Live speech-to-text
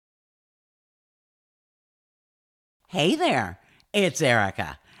Hey there, it's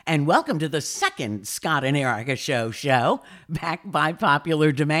Erica, and welcome to the second Scott and Erica show, back by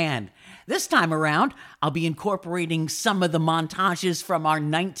popular demand. This time around, I'll be incorporating some of the montages from our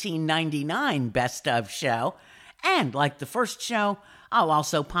 1999 Best Of show, and like the first show, I'll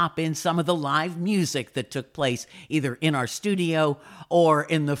also pop in some of the live music that took place either in our studio or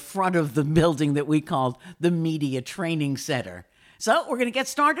in the front of the building that we called the Media Training Center. So we're going to get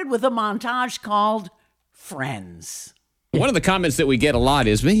started with a montage called Friends. One of the comments that we get a lot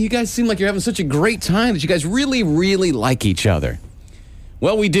is, man, you guys seem like you're having such a great time that you guys really, really like each other.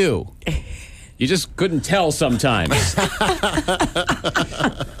 Well, we do. You just couldn't tell sometimes.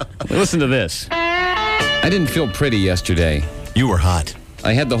 Listen to this. I didn't feel pretty yesterday. You were hot.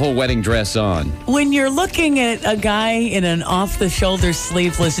 I had the whole wedding dress on. When you're looking at a guy in an off-the-shoulder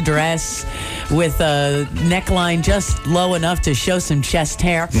sleeveless dress with a neckline just low enough to show some chest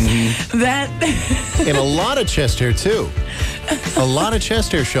hair, that... And a lot of chest hair, too. A lot of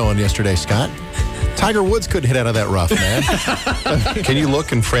chest hair showing yesterday, Scott. Tiger Woods couldn't hit out of that rough, man. Can you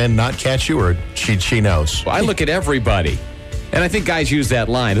look and Fran not catch you, or she knows? Well, I look at everybody. And I think guys use that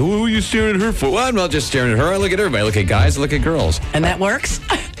line. Who are you staring at her for? Well, I'm not just staring at her. I look at everybody. I look at guys. I look at girls. And that works?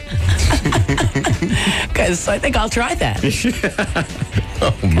 Because I think I'll try that.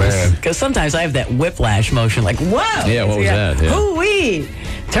 Oh, man. Because sometimes I have that whiplash motion, like, whoa. Yeah, what was that? Yeah. Hoo-wee.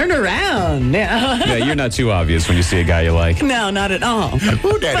 Turn around. Yeah, you're not too obvious when you see a guy you like. No, not at all.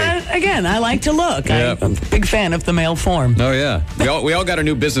 Ooh, Daddy. But again, I like to look. Yeah. I'm a big fan of the male form. Oh, yeah. We all got our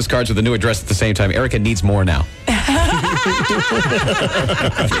new business cards with the new address at the same time. Erica needs more now.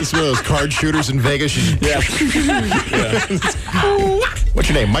 It's one of those card shooters in Vegas. Yeah. What's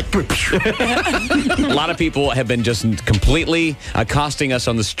your name, Mike? A lot of people have been just completely accosting us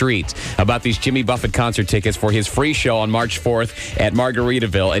on the streets about these Jimmy Buffett concert tickets for his free show on March 4th at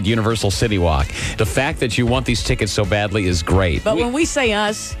Margaritaville at Universal City Walk. The fact that you want these tickets so badly is great. But when we say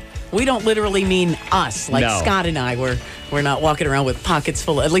us, we don't literally mean us. Like No. Scott and I, we're not walking around with pockets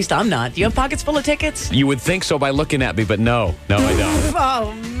full. At least I'm not. Do you have pockets full of tickets? You would think so by looking at me, but no, I don't.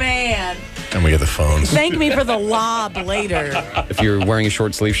 Oh, man. And we get the phones. Thank me for the lob later. If you're wearing a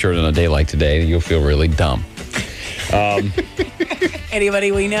short sleeve shirt on a day like today, you'll feel really dumb.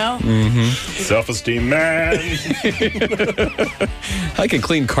 Anybody we know? Self-esteem man. I can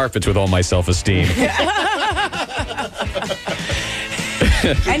clean carpets with all my self-esteem.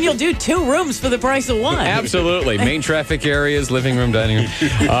 And you'll do 2 rooms for the price of 1. Absolutely. Main traffic areas, living room, dining room.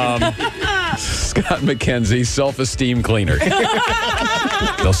 Scott McKenzie, self-esteem cleaner.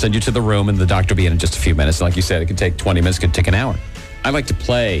 They'll send you to the room, and the doctor will be in just a few minutes. Like you said, it could take 20 minutes, it could take an hour. I like to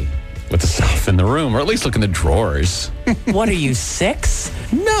play with the stuff in the room, or at least look in the drawers. What are you, 6?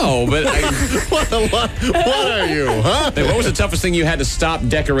 No, but What are you, huh? Hey, what was the toughest thing you had to stop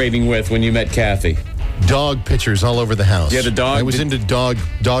decorating with when you met Kathy? Dog pictures all over the house. Yeah, the dog- I was into dog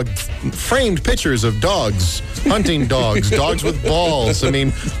framed pictures of dogs, hunting dogs, dogs with balls. I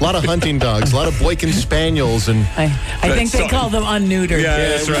mean, a lot of hunting dogs, a lot of Boykin Spaniels, and I think they call them unneutered.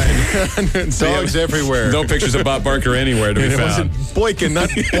 that's right. dogs everywhere. No pictures of Bob Barker anywhere to be And it found. wasn't Boykin,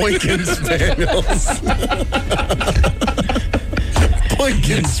 not Boykin Spaniels.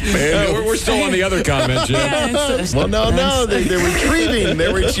 Boykin Spaniels. We're still on the other comment, Jim. Well, no, they're retrieving.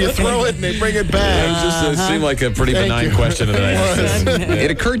 You throw it and they bring it back. It seemed like a pretty Thank benign you. question today.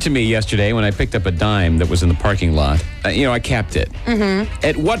 It occurred to me yesterday when I picked up a dime that was in the parking lot. I kept it.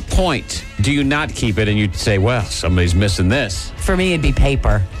 At what point do you not keep it and you say, well, somebody's missing this? For me, it'd be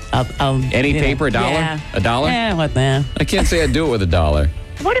paper. Any paper, $1? Yeah. $1? Yeah, what the? I can't say I'd do it with $1.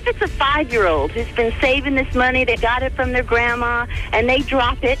 What if it's a 5-year-old who's been saving this money, they got it from their grandma, and they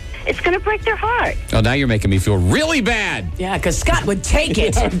drop it? It's going to break their heart. Oh, now you're making me feel really bad. Yeah, because Scott would take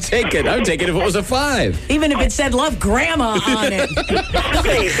it. I would take it. I would take it if it was a 5. Even if it said love grandma on it.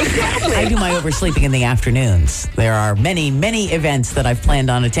 Exactly. I do my oversleeping in the afternoons. There are many, many events that I've planned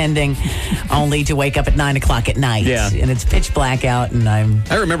on attending, only to wake up at 9 o'clock at night. Yeah. And it's pitch black out, and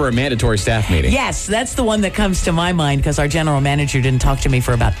I remember a mandatory staff meeting. Yes, that's the one that comes to my mind, because our general manager didn't talk to me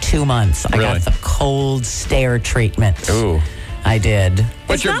for about 2 months. I Really? got the cold stare treatment. Ooh. I did.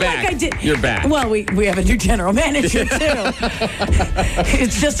 But It's you're not back. Like I did. You're back. Well, we have a new general manager, too.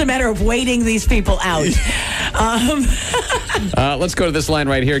 It's just a matter of waiting these people out. Let's go to this line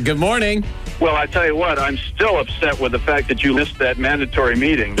right here. Good morning. Well, I tell you what, I'm still upset with the fact that you missed that mandatory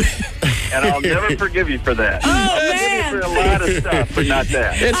meeting. And I'll never forgive you for that. I'll forgive you for a lot of stuff, but not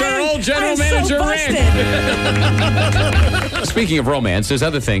that. It's our old general I'm manager, so Rick. busted. Speaking of romance, there's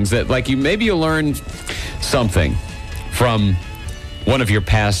other things that, like, maybe you learn something from one of your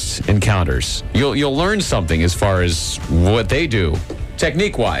past encounters. You'll learn something as far as what they do,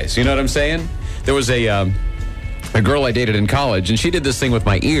 technique-wise. You know what I'm saying? There was a a girl I dated in college, and she did this thing with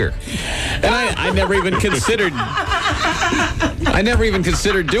my ear. And I never even considered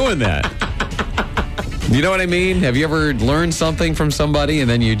doing that. You know what I mean? Have you ever learned something from somebody and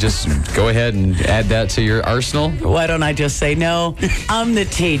then you just go ahead and add that to your arsenal? Why don't I just say, no, I'm the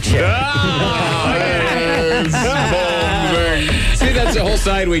teacher. See, that's a whole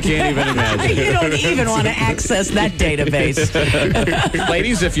side we can't even imagine. You don't even want to access that database.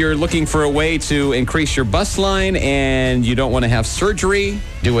 Ladies, if you're looking for a way to increase your bust line and you don't want to have surgery,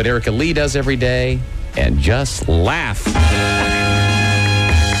 do what Erica Lee does every day and just laugh.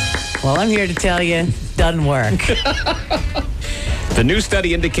 Well, I'm here to tell you, doesn't work. The new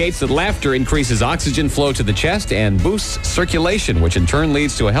study indicates that laughter increases oxygen flow to the chest and boosts circulation, which in turn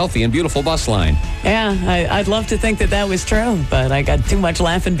leads to a healthy and beautiful bust line. Yeah, I'd love to think that was true, but I got too much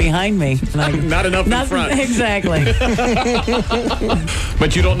laughing behind me. Not enough in front. Exactly.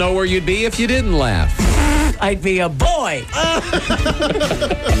 But you don't know where you'd be if you didn't laugh. I'd be a boy.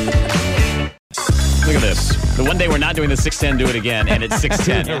 Look at this. The one day we're not doing the 610, do it again, and it's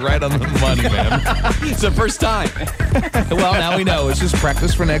 610. Right on the money, man. It's the first time. Well, now we know. It's just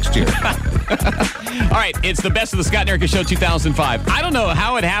practice for next year. All right, it's the Best of the Scott and Erica Show 2005. I don't know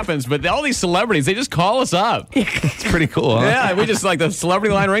how it happens, but all these celebrities, they just call us up. It's pretty cool, huh? Yeah, we just, like, the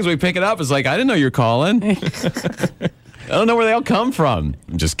celebrity line rings, we pick it up. It's like, I didn't know you're calling. I don't know where they all come from.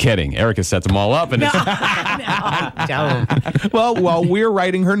 I'm just kidding. Erica sets them all up. And it's Well, while we're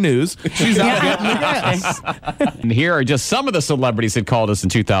writing her news, she's out getting the gas. And here are just some of the celebrities that called us in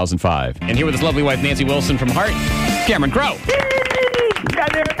 2005. And here with his lovely wife, Nancy Wilson from Heart, Cameron Crowe.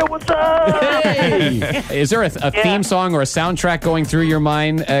 Scott, Erica, what's up? Hey! Is there a theme song or a soundtrack going through your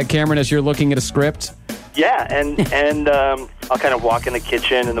mind, Cameron, as you're looking at a script? Yeah, and I'll kind of walk in the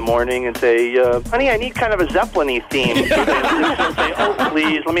kitchen in the morning and say, honey, I need kind of a Zeppelin-y theme. And she'll say, oh,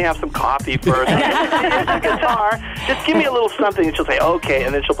 please, let me have some coffee first. Here's the guitar. Just give me a little something. And she'll say, okay,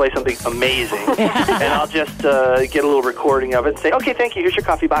 and then she'll play something amazing. And I'll just get a little recording of it and say, okay, thank you, here's your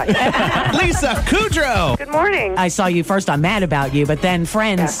coffee, bye. Lisa Kudrow. Good morning. I saw you first on Mad About You, but then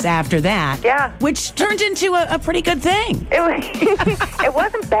Friends after that. Yeah. Which turned into a pretty good thing. It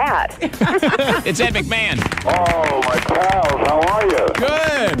wasn't bad. It's Ed McMahon. Oh, my pals, how are you?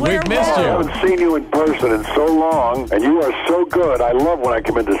 Good. Where We've missed I you. haven't seen you in person in so long, and you are so good. I love when I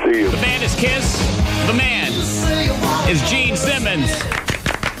come in to see you. The man is Kiss. The man is Gene Simmons.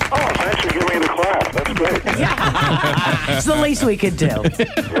 Oh, thanks for giving me the clap. That's great. It's the least we could do.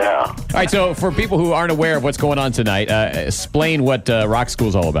 Yeah. All right, so for people who aren't aware of what's going on tonight, explain what Rock School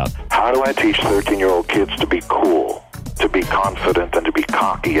is all about. How do I teach 13-year-old kids to be cool, to be confident, and to be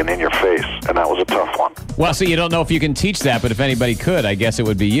cocky and in your face? And that was a tough one. Well, so you don't know if you can teach that, but if anybody could, I guess it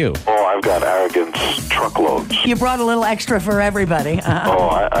would be you. Oh, I've got arrogance truckloads. You brought a little extra for everybody.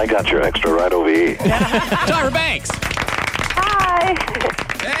 Oh, I got your extra right over here. Tyra Banks. Hi.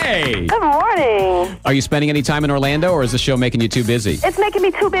 Hey. Good morning. Are you spending any time in Orlando, or is the show making you too busy? It's making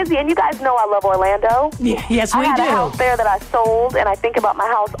me too busy, and you guys know I love Orlando. Yes, I we had a do. house there that I sold, and I think about my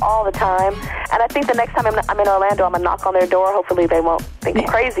house all the time. And I think the next time I'm in Orlando, I'm going to knock on their door. Hopefully they won't think I'm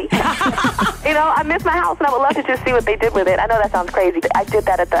crazy. You know, I miss my house, and I would love to just see what they did with it. I know that sounds crazy. I did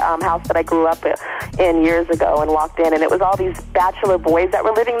that at the house that I grew up in years ago and walked in, and it was all these bachelor boys that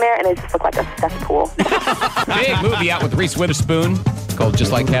were living there, and it just looked like a cesspool. Big movie out with Reese Witherspoon. It's called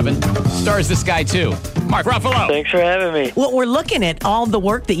Just Like Heaven. Stars this guy, too. Mark Ruffalo. Thanks for having me. Well, we're looking at all the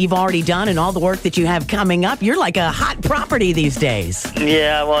work that you've already done and all the work that you have coming up. You're like a hot property these days.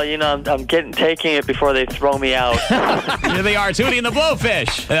 Yeah, well, you know, I'm taking it before they throw me out. Here they are, Tootie and the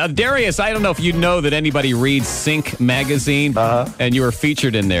Blowfish. Darius, I don't know if you know that anybody reads Sync magazine, and you were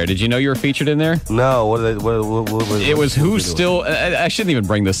featured in there. Did you know you were featured in there? No. What It was Who Still... I shouldn't even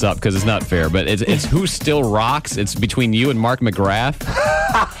bring this up because it's not fair, but it's Who Still Rocks. It's between you and Mark McGrath.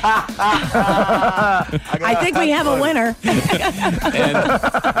 I think we have a winner.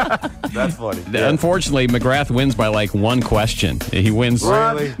 That's funny. Unfortunately, McGrath wins by like one question. He wins.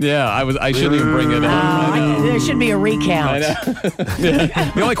 Really? Yeah, I shouldn't even bring it up. There should be a recount.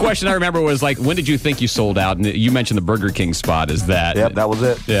 The only question I remember was like, when did you think you sold out? And you mentioned the Burger King spot. Is that? Yep, that was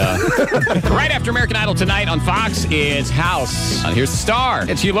it. Yeah. Right after American Idol tonight on Fox, it's House. Here's the star.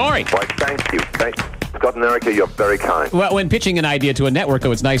 It's Hugh Laurie. Why, thank you. Scott and Erica, you're very kind. Well, when pitching an idea to a network,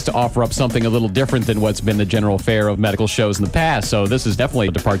 though, it's nice to offer up something a little different than what's been the general fare of medical shows in the past. So this is definitely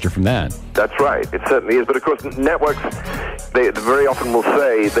a departure from that. That's right. It certainly is. But of course, networks, they very often will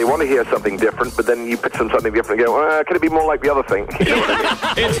say they want to hear something different, but then you pitch them something different and go, could it be more like the other thing? You know what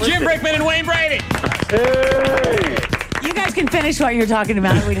I mean? It's Jim Brickman and Wayne Brady. Hey! You guys guys can finish what you're talking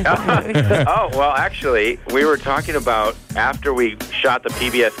about. Oh, well, actually, we were talking about after we shot the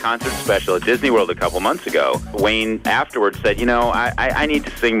PBS concert special at Disney World a couple months ago, Wayne afterwards said, I need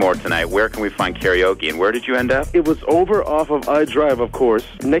to sing more tonight. Where can we find karaoke? And where did you end up? It was over off of I Drive, of course,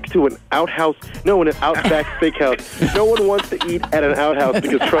 next to an Outback Steakhouse. No one wants to eat at an outhouse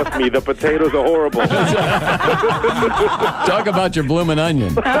because, trust me, the potatoes are horrible. Talk about your bloomin'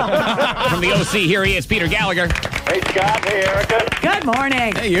 onion. From the OC, here he is, Peter Gallagher. Hey, Scott. Hey, Erica. Good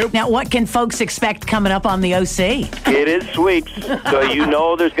morning. Hey, you. Now, what can folks expect coming up on the OC? It is sweeps,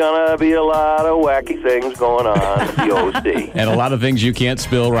 so there's going to be a lot of wacky things going on at the OC. And a lot of things you can't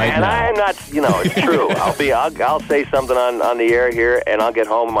spill right and now. I'm not, it's true. I'll say something on the air here, and I'll get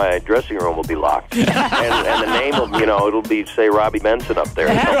home, my dressing room will be locked. and the name will, it'll be, say, Robbie Benson up there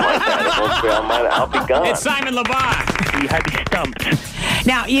or something like that. It won't be, I'll be gone. It's Simon LeBon. You had me stumped.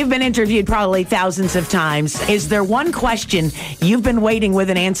 Now, you've been interviewed probably thousands of times. Is there one question you've been waiting with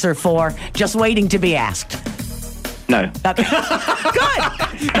an answer for, just waiting to be asked? No. Okay. Good.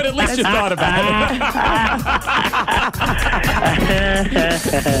 But at least you thought about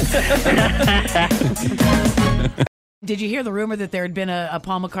it. Did you hear the rumor that there had been a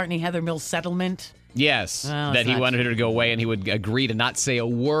Paul McCartney-Heather Mills settlement? Yes, that he wanted her to go away, and he would agree to not say a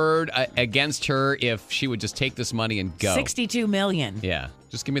word against her if she would just take this money and go. $62 million. Yeah,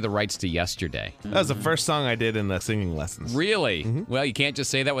 just give me the rights to Yesterday. That was the first song I did in the singing lessons. Really? Mm-hmm. Well, you can't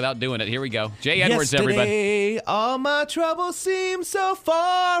just say that without doing it. Here we go. Jay Edwards, everybody. Yesterday, all my troubles seem so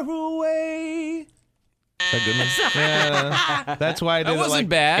far away. Is that good enough? Yeah, that's why I did that wasn't it like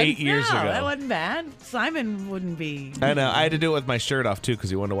bad. 8 years ago. That wasn't bad. Simon wouldn't be. I know. I had to do it with my shirt off, too, because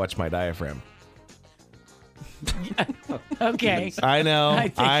he wanted to watch my diaphragm. Okay. I know.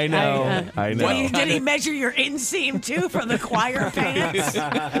 I know. Did he measure your inseam, too, for the choir pants?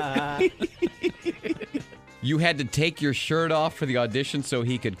 You had to take your shirt off for the audition so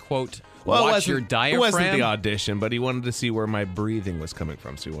he could, quote, watch your diaphragm? It wasn't the audition, but he wanted to see where my breathing was coming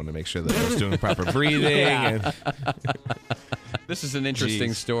from, so he wanted to make sure that I was doing proper breathing. And this is an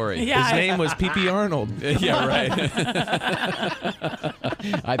interesting story. Yeah, his name was P.P. Arnold. Yeah, right.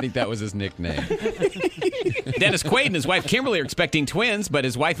 I think that was his nickname. Dennis Quaid and his wife Kimberly are expecting twins, but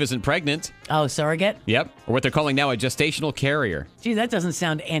his wife isn't pregnant. Oh, surrogate? Yep. Or what they're calling now a gestational carrier. Gee, that doesn't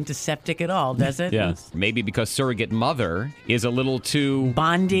sound antiseptic at all, does it? Yeah. Maybe because surrogate mother is a little too...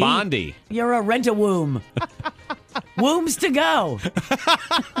 Bondy? You're a rent-a-womb. Wombs to go.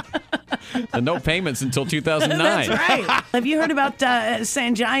 And no payments until 2009. That's right. Have you heard about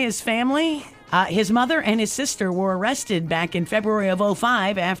Sanjaya's family? His mother and his sister were arrested back in February of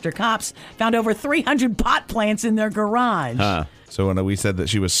 2005 after cops found over 300 pot plants in their garage. Huh. So when we said that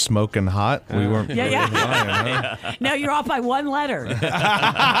she was smoking hot, we weren't lying, huh? No, you're off by one letter. Well,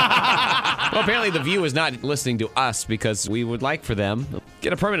 apparently The View is not listening to us because we would like for them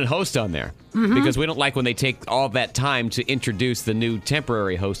get a permanent host on there. Mm-hmm. Because we don't like when they take all that time to introduce the new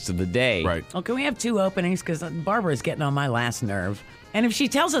temporary hosts of the day. Right. Well, can we have 2 openings? Because Barbara's getting on my last nerve. And if she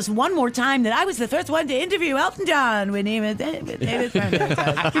tells us one more time that I was the first one to interview Elton John when he was David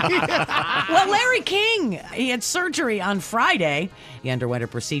Well, Larry King, he had surgery on Friday. He underwent a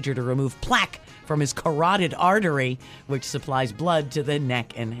procedure to remove plaque from his carotid artery, which supplies blood to the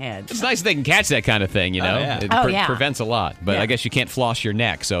neck and head. It's nice they can catch that kind of thing, you know? Yeah. It yeah. prevents a lot. But I guess you can't floss your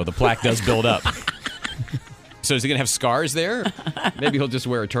neck, so the plaque does build up. So is he going to have scars there? Maybe he'll just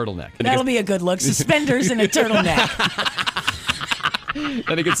wear a turtleneck. That'll be a good look. Suspenders and a turtleneck.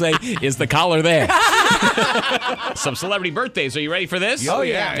 Then he could say, is the collar there? Some celebrity birthdays. Are you ready for this? Oh,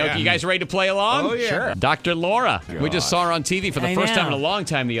 yeah. Okay, you guys ready to play along? Oh, yeah. Sure. Dr. Laura. We just saw her on TV for the first time in a long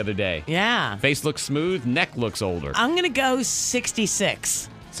time the other day. Yeah. Face looks smooth, neck looks older. I'm going to go 66.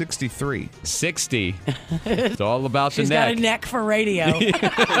 63. 60. It's all about the She's neck. got a neck for radio.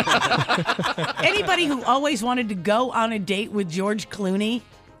 Anybody who always wanted to go on a date with George Clooney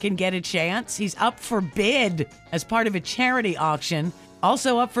can get a chance. He's up for bid as part of a charity auction.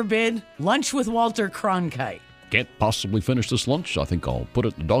 Also up for bid, lunch with Walter Cronkite. Can't possibly finish this lunch. I think I'll put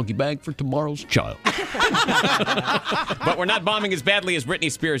it in the doggy bag for tomorrow's child. But we're not bombing as badly as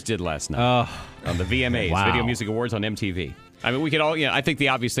Britney Spears did last night on the VMAs, Video Music Awards on MTV. I mean, we could all, I think the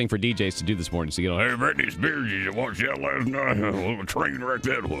obvious thing for DJs to do this morning is to, hey, Britney Spears, you watched that last night? What a train wreck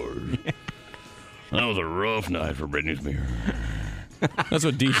that was. That was a rough night for Britney Spears. That's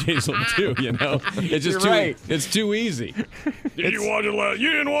what DJs will do, you know? It's just it's too easy. Did you watch it last?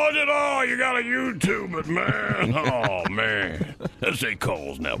 You didn't watch it? Oh, you got a YouTube it, man. Oh, man. Let's take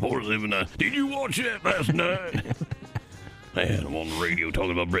calls now. Boys, even did you watch it last night? Man, I'm on the radio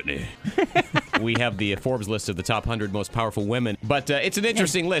talking about Britney. We have the Forbes list of the top 100 most powerful women, but it's an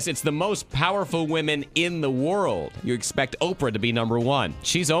interesting list. It's the most powerful women in the world. You expect Oprah to be number 1.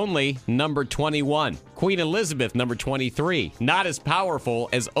 She's only number 21. Queen Elizabeth, number 23. Not as powerful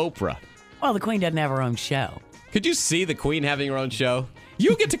as Oprah. Well, the Queen doesn't have her own show. Could you see the Queen having her own show?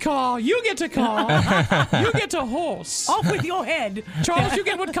 You get to call. You get to call. You get a horse. Off with your head. Charles, you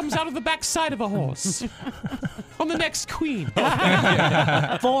get what comes out of the backside of a horse. On the next Queen.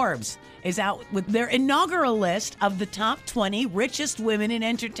 Forbes is out with their inaugural list of the top 20 richest women in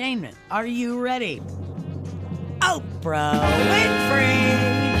entertainment. Are you ready? Oprah Winfrey.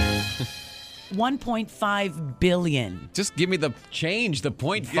 1.5 billion. Just give me the change, the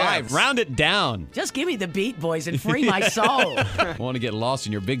 0.5. Yes. Round it down. Just give me the beat, boys, and free my soul. I want to get lost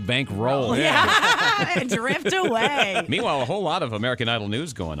in your big bank roll. Yeah, drift away. Meanwhile, a whole lot of American Idol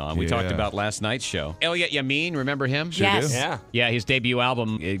news going on. We talked Yeah. about last night's show. Elliot Yamin, remember him? Yes. do. Yeah, his debut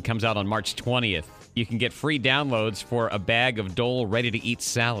album, it comes out on March 20th. You can get free downloads for a bag of Dole ready-to-eat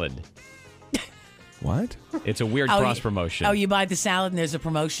salad. What? It's a weird cross-promotion. Oh, you buy the salad and there's a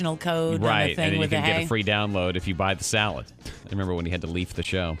promotional code on the Right, thing and then you with can the get hay? a free download if you buy the salad. I remember when he had to leave the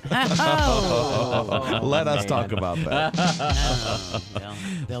show. Oh. Let us talk about that.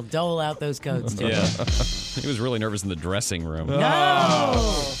 They'll dole out those codes too. Yeah. He was really nervous in the dressing room.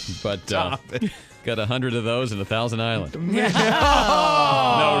 No. But got 100 of those and 1,000 Island.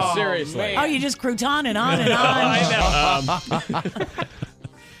 No, seriously. Oh, you just crouton and on and on. I know.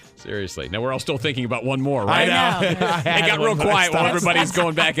 Seriously. Now, we're all still thinking about one more, right? I know. It got real quiet while everybody's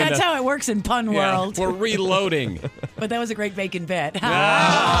going back into... That's how it works in pun world. We're reloading. But that was a great bacon bet.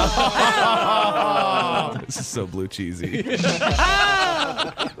 This is so blue cheesy.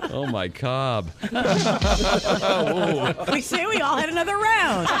 Oh, my cob. We say we all had another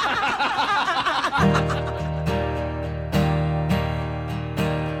round.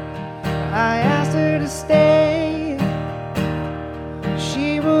 I asked her to stay.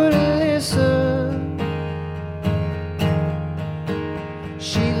 She wouldn't listen.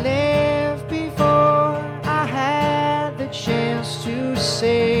 She left before I had the chance to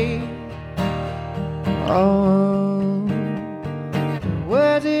say, oh, the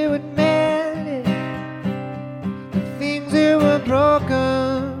words that were meant, the things that were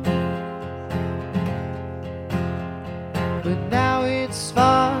broken. But now it's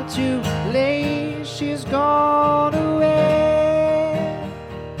far too late. She's gone away.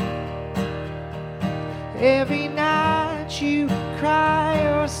 Every night you cry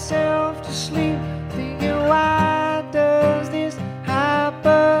yourself to sleep, thinking, why does this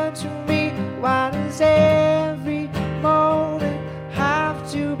happen to me? Why does every moment have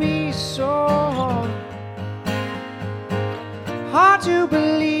to be so hard to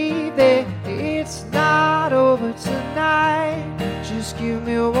believe that it's not over tonight? Just give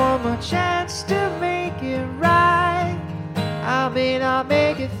me one more chance to make it right. I may not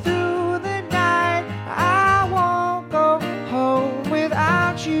make it through the night. I won't go home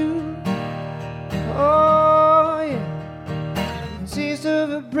without you. Oh yeah, the taste of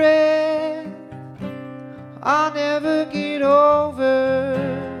her breath I'll never get over.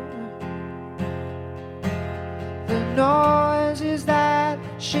 The noises that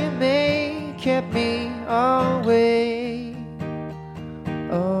she made kept me away.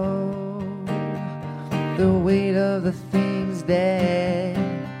 Oh, the weight of the things that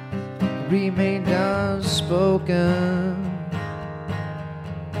remained unspoken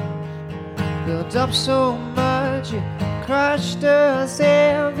built up so much it crushed us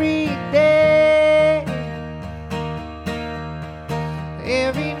every day.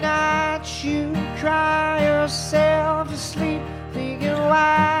 Every night you cry yourself to sleep, thinking,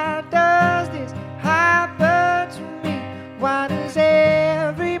 why does this happen to me? Why does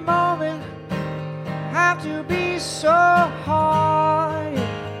every moment have to be so hard?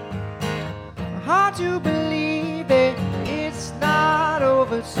 Hard to believe that it's not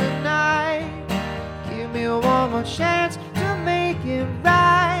over tonight. Give me one more chance to make it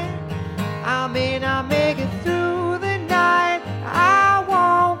right. I may not make it through the night. I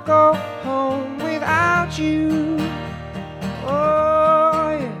won't go home without you.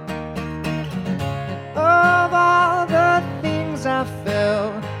 Oh yeah. Of all the things I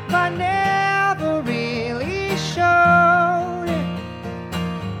felt but never really showed it,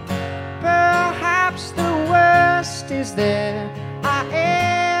 perhaps the worst is that I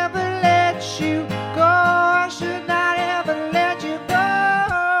ever let you go. I should not ever let you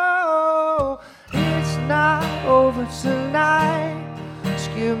go. It's not over tonight.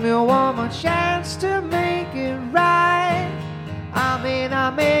 Just give me one more chance to make it right. I may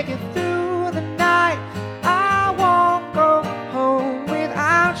not make it through the night. I won't go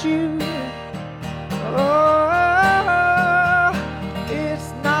without you. Oh,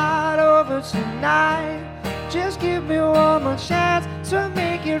 it's not over tonight. Just give me one more chance to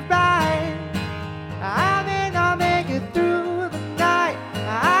make it right. I may not make it through the night.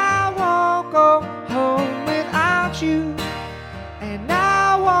 I won't go home without you. And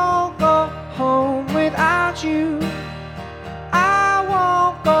I won't go home without you. I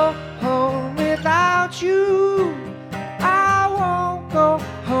won't go home without you. I won't go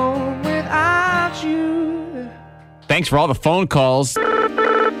home without you. Thanks for all the phone calls.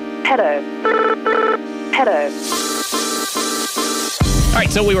 Pedo. Pedo. All right,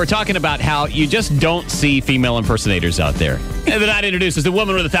 so we were talking about how you just don't see female impersonators out there. And the night introduces the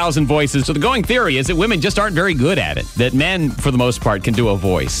woman with 1,000 voices. So the going theory is that women just aren't very good at it. That men, for the most part, can do a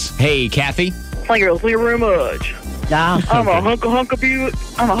voice. Hey, Kathy. Thank you very much. Yeah. I'm a hunk of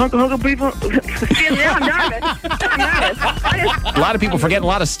beef. I'm a hunk of beef. Excuse me, I'm nervous. A lot of people forget a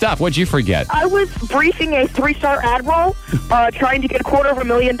lot of stuff. What'd you forget? I was briefing a 3-star admiral trying to get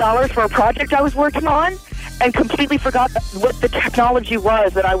 $250,000 for a project I was working on, and completely forgot what the technology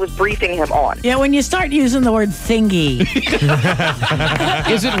was that I was briefing him on. Yeah, when you start using the word thingy.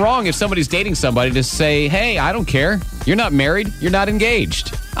 Is it wrong if somebody's dating somebody to say, hey, I don't care. You're not married. You're not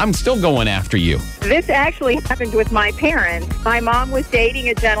engaged. I'm still going after you. This actually happened with my parents. My mom was dating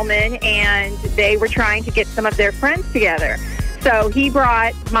a gentleman, and they were trying to get some of their friends together. So he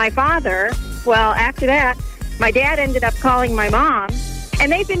brought my father. Well, after that, my dad ended up calling my mom,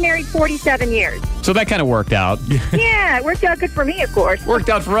 and they've been married 47 years. So that kind of worked out. Yeah, it worked out good for me, of course. Worked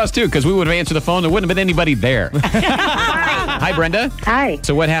out for us, too, because we would have answered the phone. There wouldn't have been anybody there. Hi, Brenda. Hi.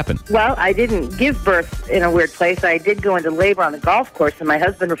 So what happened? Well, I didn't give birth in a weird place. I did go into labor on the golf course, and my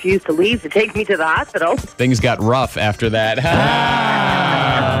husband refused to leave to take me to the hospital. Things got rough after that.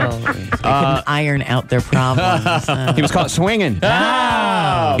 They couldn't iron out their problems. He was caught swinging.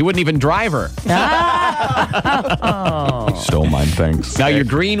 He wouldn't even drive her. Stole mine, thanks. Now you're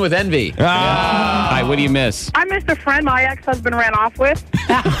green with envy. All right, what do you miss? I missed a friend my ex-husband ran off with.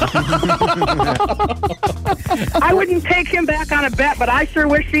 I wouldn't take him back on a bet, but I sure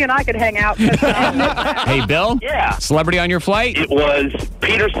wish he and I could hang out. Hey, Bill? Yeah. Celebrity on your flight? It was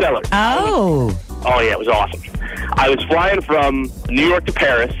Peter Sellers. Oh. Oh, yeah, it was awesome. I was flying from New York to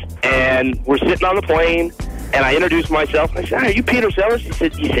Paris, and we're sitting on the plane, and I introduced myself. I said, are you Peter Sellers? He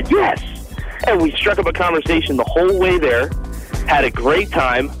said, yes. And we struck up a conversation the whole way there, had a great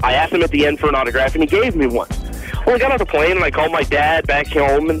time. I asked him at the end for an autograph, and he gave me one. Well, I got off the plane, and I called my dad back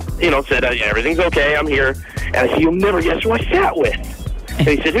home and, said, everything's okay, I'm here. And I said, you'll never guess who I sat with. And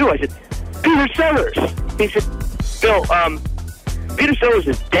he said, who? I said, Peter Sellers. He said, Bill, Peter Sellers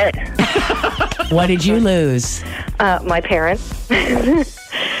is dead. What did you lose? My parents.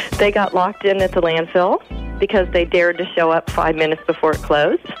 They got locked in at the landfill because they dared to show up 5 minutes before it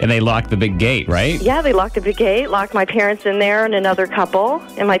closed. And they locked the big gate, right? Yeah, they locked the big gate, locked my parents in there and another couple.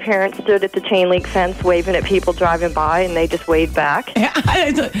 And my parents stood at the chain link fence waving at people driving by, and they just waved back.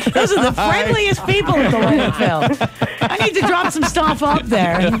 Those are the friendliest people at the landfill. I need to drop some stuff up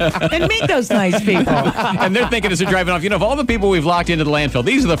there and meet those nice people. And they're thinking as they're driving off, of all the people we've locked into the landfill,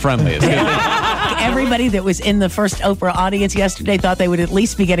 these are the friendliest. Everybody that was in the first Oprah audience yesterday thought they would at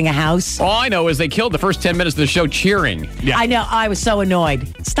least be getting a house. All I know is they killed the first 10 minutes of the show cheering. Yeah. I know. I was so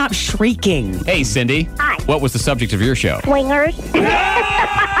annoyed. Stop shrieking. Hey, Cindy. Hi. What was the subject of your show? Swingers.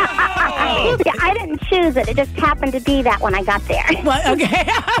 Yeah, I didn't choose it. It just happened to be that when I got there. Well, okay.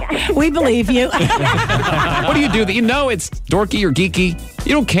 We believe you. What do you do that you know it's dorky or geeky?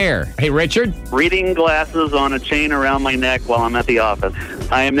 You don't care. Hey, Richard? Reading glasses on a chain around my neck while I'm at the office.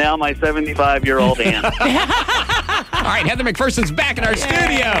 I am now my 75-year-old aunt. All right, Heather McPherson's back in our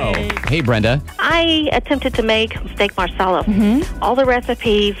studio. Hey, Brenda. I attempted to make steak marsala. All the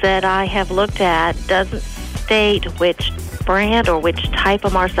recipes that I have looked at doesn't state which brand or which type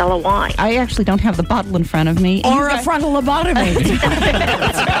of marsala wine. I actually don't have the bottle in front of me. Or a frontal lobotomy.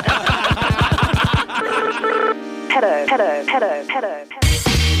 Pedo.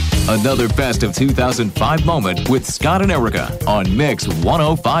 Another Best of 2005 moment with Scott and Erica on Mix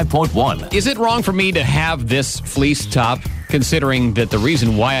 105.1. Is it wrong for me to have this fleece top, considering that the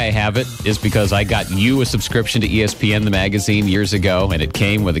reason why I have it is because I got you a subscription to ESPN, the magazine, years ago, and it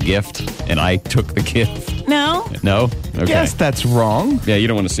came with a gift, and I took the gift? No. No? Okay. Yes, that's wrong. Yeah, you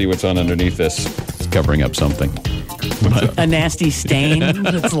don't want to see what's on underneath this. It's covering up something. A nasty stain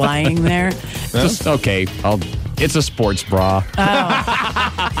that's lying there. Just, okay, it's a sports bra.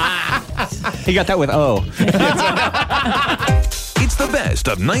 He got that with O. It's the best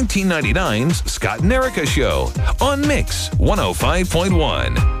of 1999's Scott and Erica Show on Mix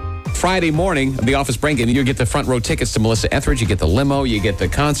 105.1. Friday morning of the Office Brain Game, you get the front row tickets to Melissa Etheridge, you get the limo, you get the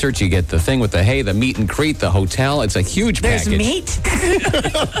concert, you get the thing with the meet and greet, the hotel. It's a huge package. There's meat?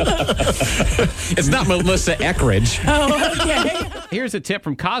 It's not Melissa Etheridge. Oh, okay. Here's a tip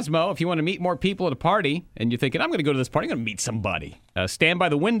from Cosmo. If you want to meet more people at a party and you're thinking, I'm going to go to this party, I'm going to meet somebody. Stand by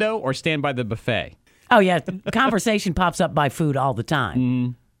the window or stand by the buffet. Oh, yeah. Conversation pops up by food all the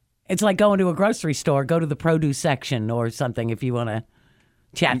time. It's like going to a grocery store. Go to the produce section or something if you want to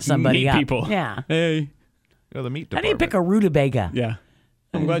chat somebody meet up. people. Yeah. Hey. Go to the meat How do department. you pick a rutabaga? Yeah.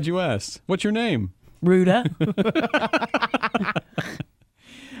 I'm glad you asked. What's your name? Ruta.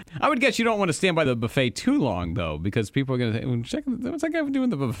 I would guess you don't want to stand by the buffet too long, though, because people are going to say, check, what's that guy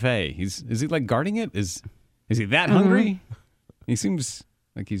doing the buffet? Is he like guarding it? Is he that hungry? He seems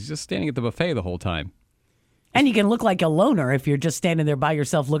like he's just standing at the buffet the whole time. And you can look like a loner if you're just standing there by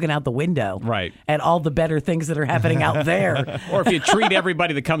yourself looking out the window. Right. At all the better things that are happening out there. Or if you treat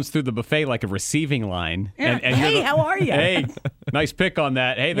everybody that comes through the buffet like a receiving line. Yeah. And Hey, you're how are you? Hey, nice pick on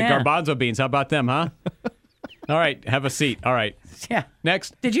that. Hey, the Yeah. garbanzo beans. How about them, huh? All right, have a seat. All right. Yeah.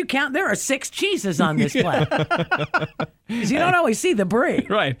 Next. Did you count? There are 6 cheeses on this plate. 'Cause you don't always see the brie.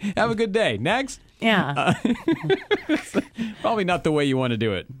 Right. Have a good day. Next. Yeah. Probably not the way you want to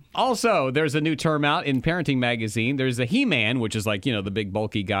do it. Also, there's a new term out in Parenting Magazine. There's a He-Man, which is like, the big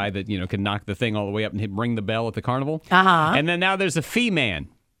bulky guy that, can knock the thing all the way up and ring the bell at the carnival. Uh-huh. And then now there's a Fee-Man.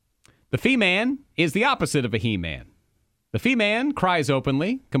 The Fee-Man is the opposite of a He-Man. The Fee-Man cries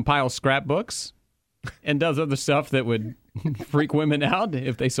openly, compiles scrapbooks, and does other stuff that would freak women out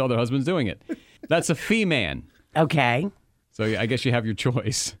if they saw their husbands doing it. That's a Fee-Man. Okay. So I guess you have your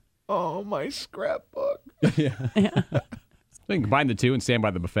choice. Oh, my scrapbook. Yeah. So you can combine the two and stand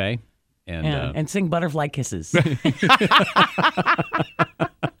by the buffet. And sing Butterfly Kisses.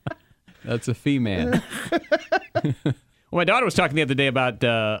 That's a Fee-Man. Well, my daughter was talking the other day about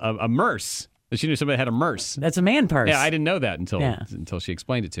a Merce. She knew somebody had a Merce. That's a man purse. Yeah, I didn't know that until she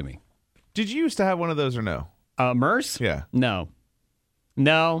explained it to me. Did you used to have one of those or no? Merce? Yeah. No.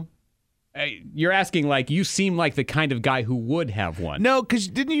 You're asking like you seem like the kind of guy who would have one. No, because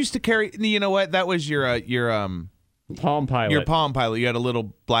didn't you used to carry? You know what? That was your Palm Pilot. Your Palm Pilot. You had a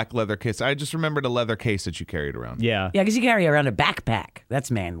little black leather case. I just remembered a leather case that you carried around. Yeah. Yeah, because you carry around a backpack.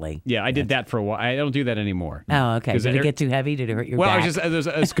 That's manly. Yeah, I did that for a while. I don't do that anymore. Oh, okay. Did it get too heavy? Did it hurt your back? I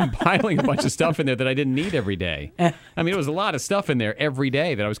was compiling a bunch of stuff in there that I didn't need every day. I mean, it was a lot of stuff in there every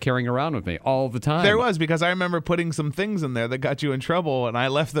day that I was carrying around with me all the time. There was, because I remember putting some things in there that got you in trouble, and I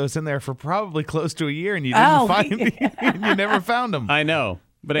left those in there for probably close to a year, and you didn't find them. You never found them. I know,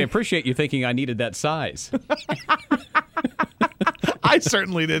 but I appreciate you thinking I needed that size. I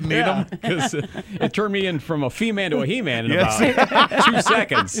certainly didn't need them. Because it turned me in from a Fee-Man to a He-Man in about 2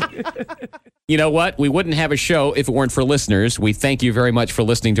 seconds. You know what? We wouldn't have a show if it weren't for listeners. We thank you very much for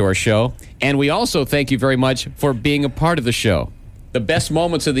listening to our show. And we also thank you very much for being a part of the show. The best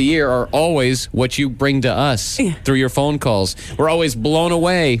moments of the year are always what you bring to us through your phone calls. We're always blown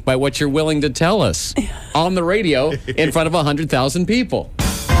away by what you're willing to tell us on the radio in front of 100,000 people.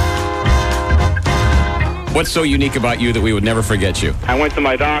 What's so unique about you that we would never forget you? I went to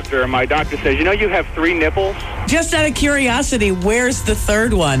my doctor, and my doctor says, you have 3 nipples? Just out of curiosity, where's the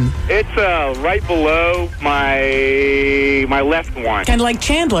third one? It's right below my left one. Kind of like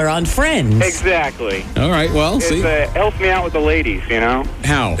Chandler on Friends. Exactly. All right, well, see. It helps me out with the ladies,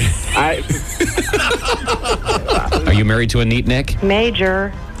 How? Are you married to a neat Nick?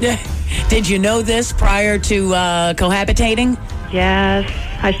 Major. Did you know this prior to cohabitating? Yes.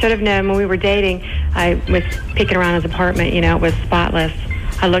 I should have known when we were dating. I was peeking around his apartment. It was spotless.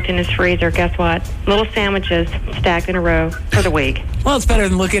 I looked in his freezer. Guess what? Little sandwiches stacked in a row for the week. Well, it's better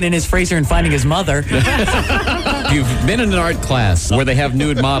than looking in his freezer and finding his mother. You've been in an art class where they have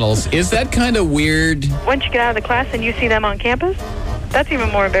nude models. Is that kind of weird? Once you get out of the class and you see them on campus, that's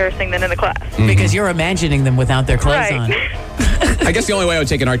even more embarrassing than in the class. Mm-hmm. Because you're imagining them without their clothes on. I guess the only way I would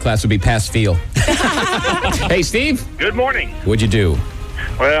take an art class would be pass feel. Hey, Steve. Good morning. What'd you do?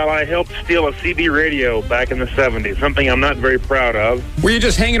 Well, I helped steal a CB radio back in the 70s, something I'm not very proud of. Were you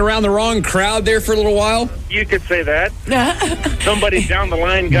just hanging around the wrong crowd there for a little while? You could say that. Somebody down the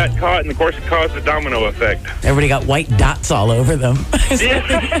line got caught, and of course it caused the domino effect. Everybody got white dots all over them.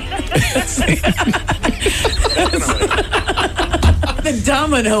 The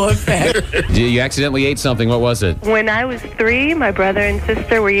domino effect. You accidentally ate something. What was it? When I was 3, my brother and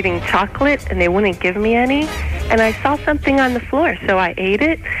sister were eating chocolate, and they wouldn't give me any. And I saw something on the floor, so I ate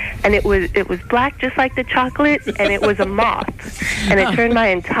it, and it was black just like the chocolate, and it was a moth, and it turned my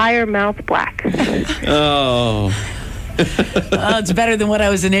entire mouth black. Oh. It's better than what I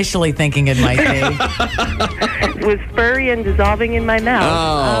was initially thinking it might be. It was furry and dissolving in my mouth.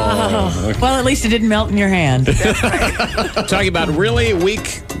 Oh. Well, at least it didn't melt in your hand. Talking about really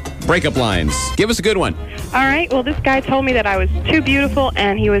weak breakup lines. Give us a good one. All right. Well, this guy told me that I was too beautiful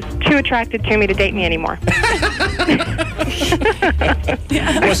and he was too attracted to me to date me anymore.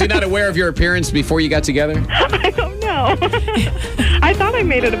 Was he not aware of your appearance before you got together? I don't know. I thought I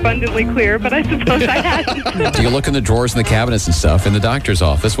made it abundantly clear, but I suppose I hadn't. Do you look in the drawers and the cabinets and stuff in the doctor's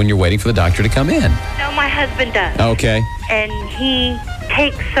office when you're waiting for the doctor to come in? No, my husband does. Okay. And he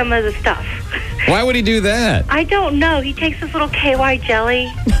takes some of the stuff. Why would he do that? I don't know. He takes this little KY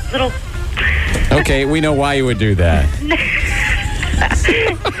jelly, little... Okay, we know why you would do that.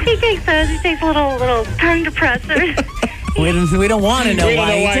 He takes those. He takes little tongue depressors. We don't want to know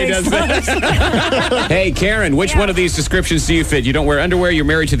why he does that. Hey, Karen, which one of these descriptions do you fit? You don't wear underwear, you're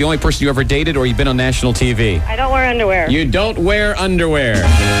married to the only person you ever dated, or you've been on national TV? I don't wear underwear. You don't wear underwear.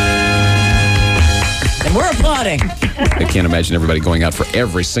 And we're applauding. I can't imagine everybody going out for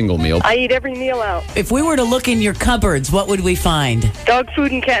every single meal. I eat every meal out. If we were to look in your cupboards, what would we find? Dog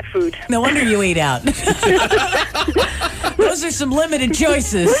food and cat food. No wonder you eat out. Those are some limited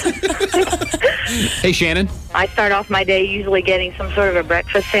choices. Hey, Shannon. I start off my day usually getting some sort of a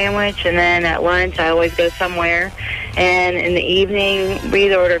breakfast sandwich, and then at lunch I always go somewhere. And in the evening, we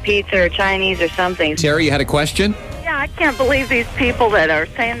either order pizza or Chinese or something. Terry, you had a question? Yeah, I can't believe these people that are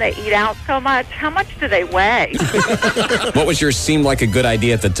saying they eat out so much. How much do they weigh? What was your seemed like a good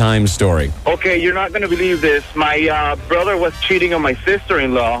idea at the time story? Okay, you're not going to believe this. My brother was cheating on my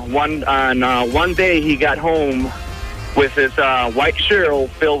sister-in-law. One day he got home with his white shirt all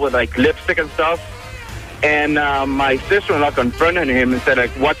filled with like lipstick and stuff. And my sister-in-law confronted him and said,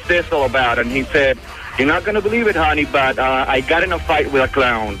 like, what's this all about? And he said, you're not going to believe it, honey, but I got in a fight with a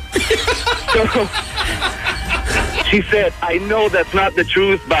clown. So she said, I know that's not the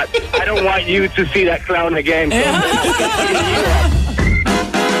truth, but I don't want you to see that clown again. So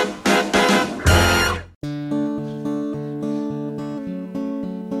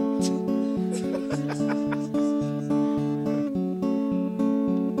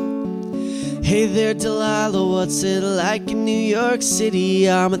Hey there, Delilah, what's it like in New York City?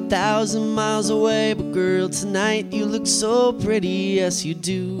 I'm 1,000 miles away, but girl, tonight you look so pretty, yes you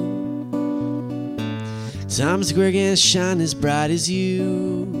do. Times Square can't shine as bright as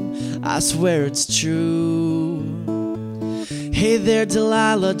you, I swear it's true. Hey there,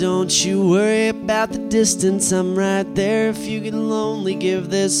 Delilah, don't you worry about the distance, I'm right there. If you get lonely, give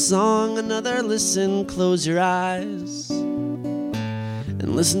this song another listen, close your eyes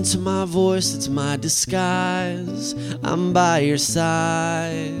and listen to my voice, it's my disguise, I'm by your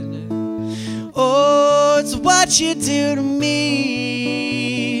side. Oh, it's what you do to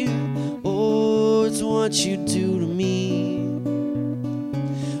me. Oh, it's what you do to me.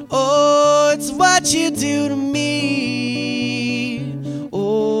 Oh, it's what you do to me.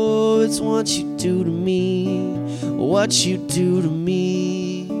 Oh, it's what you do to me. What you do to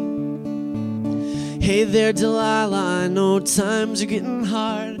me. Hey there, Delilah, I know times are getting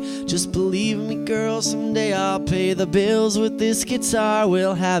hard. Just believe me, girl, someday I'll pay the bills with this guitar.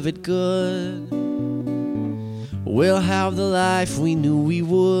 We'll have it good. We'll have the life we knew we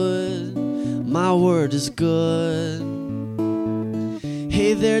would. My word is good.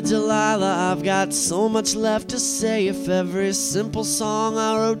 Hey there, Delilah, I've got so much left to say. If every simple song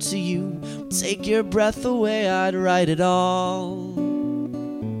I wrote to you would take your breath away, I'd write it all.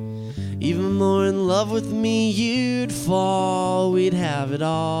 Even more in love with me you'd fall, we'd have it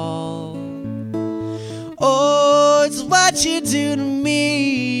all. Oh, it's what you do to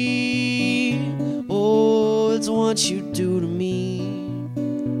me. Oh, it's what you do to me.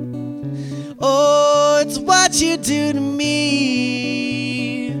 Oh, it's what you do to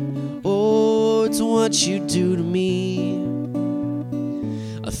me. Oh, it's what you do to me.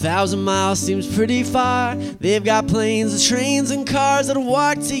 1,000 miles seems pretty far. They've got planes and trains and cars that'll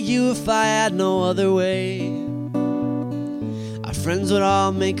walk to you if I had no other way. Our friends would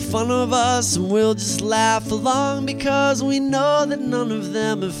all make fun of us and we'll just laugh along because we know that none of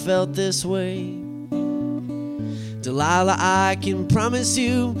them have felt this way. Delilah, I can promise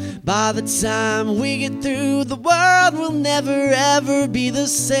you, by the time we get through, the world will never ever be the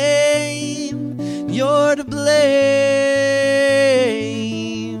same. You're to blame.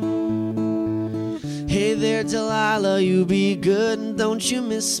 Hey there, Delilah, you be good and don't you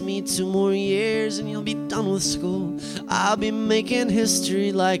miss me. 2 more years and you'll be done with school. I'll be making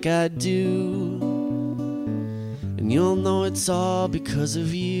history like I do, and you'll know it's all because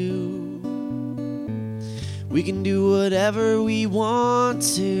of you. We can do whatever we want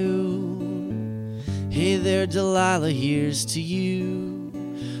to. Hey there, Delilah, here's to you.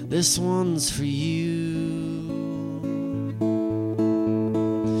 This one's for you.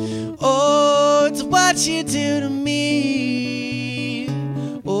 Oh, it's what you do to me.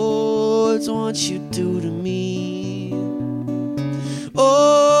 Oh, it's what you do to me.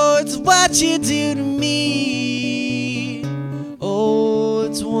 Oh, it's what you do to me. Oh,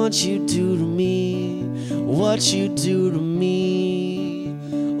 it's what you do to me. What you do to me.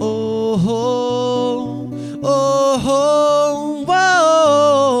 Oh, oh, oh, oh,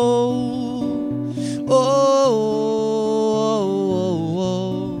 oh,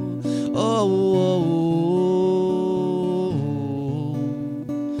 oh,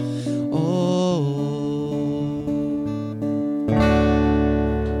 oh,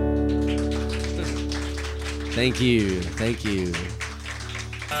 Thank you. Thank you.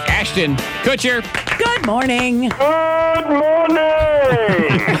 Ashton Kutcher. Good morning. Good morning.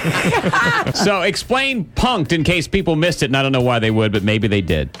 So explain punked in case people missed it, and I don't know why they would, but maybe they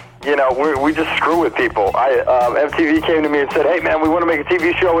did. You know, we just screw with people. MTV came to me and said, hey, man, we want to make a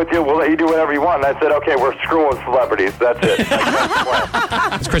TV show with you. We'll let you do whatever you want. And I said, okay, we're screwing with celebrities. That's it.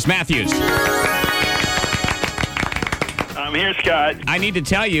 It's Chris Matthews. I'm here, Scott. I need to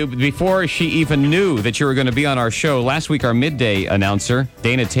tell you, before she even knew that you were going to be on our show, last week our midday announcer,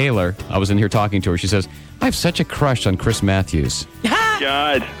 Dana Taylor, I was in here talking to her. She says, I have such a crush on Chris Matthews.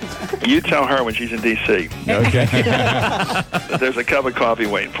 God, you tell her when she's in D.C. Okay. There's a cup of coffee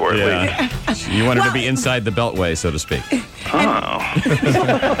waiting for her. Yeah. You want her to be inside the beltway, so to speak. Oh.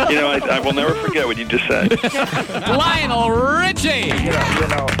 You know, I will never forget what you just said. Lionel Richie.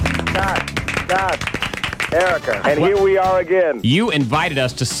 Scott, Erica, and here we are again. You invited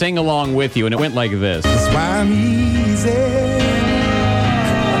us to sing along with you, and it went like this. That's why I'm easy.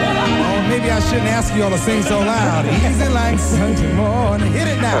 Oh, maybe I shouldn't ask you all to sing so loud. Easy like Sunday morning. Hit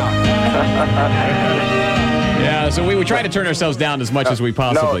it now. Yeah, so we would try to turn ourselves down as much as we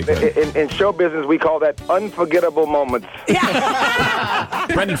possibly could. In show business, we call that unforgettable moments.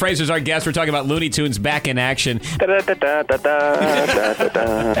 Brendan Fraser's our guest. We're talking about Looney Tunes back in action.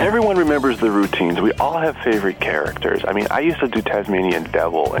 Everyone remembers the routines. We all have favorite characters. I mean, I used to do Tasmanian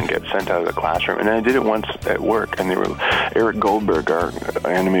Devil and get sent out of the classroom, and I did it once at work, and they were Eric Goldberg, our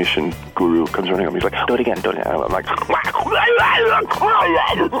animation guru, comes running up. He's like, do it again, do it again. I'm like,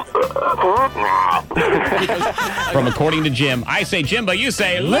 from According to Jim. I say Jimbo, you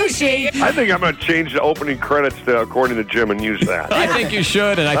say Lucy. I think I'm going to change the opening credits to According to Jim and use that. I think you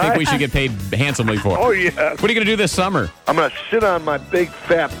should, and I think we should get paid handsomely for it. Oh, yeah. What are you going to do this summer? I'm going to sit on my big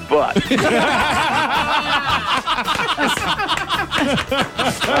fat butt.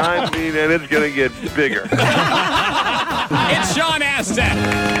 I mean, and it's going to get bigger. It's Sean Astin.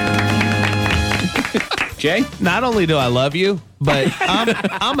 Jay? Not only do I love you, but I'm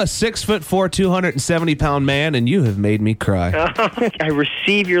a 6'4", 270-pound man, and you have made me cry. I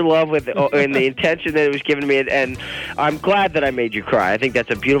receive your love and the intention that it was given to me, and I'm glad that I made you cry. I think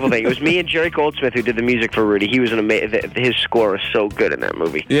that's a beautiful thing. It was me and Jerry Goldsmith who did the music for Rudy. He was his score is so good in that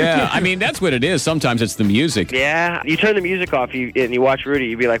movie. Yeah, I mean, that's what it is. Sometimes it's the music. Yeah, you turn the music off and you watch Rudy,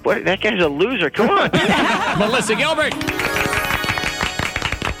 you'd be like, "What? That guy's a loser. Come on." Melissa Gilbert.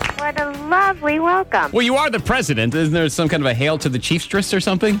 What a lovely welcome. Well, you are the president. Isn't there some kind of a Hail to the Chiefstress or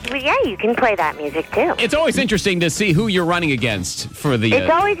something? Well, yeah, you can play that music, too. It's always interesting to see who you're running against for the...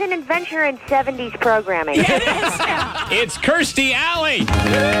 It's always an adventure in 70s programming. Yeah, it is. It's Kirstie Alley.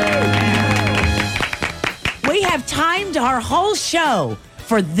 We have timed our whole show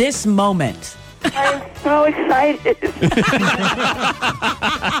for this moment. I'm so excited.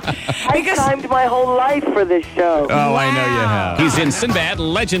 I timed my whole life for this show. Oh, wow. I know you have. He's in Sinbad,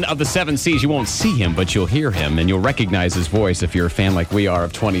 Legend of the Seven Seas. You won't see him, but you'll hear him, and you'll recognize his voice if you're a fan like we are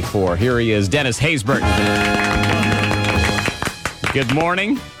of 24. Here he is, Dennis Haysbert. Good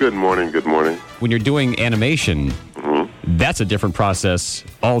morning. Good morning, good morning. When you're doing animation, that's a different process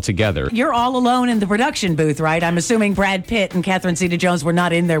altogether. You're all alone in the production booth, right? I'm assuming Brad Pitt and Catherine Zeta-Jones were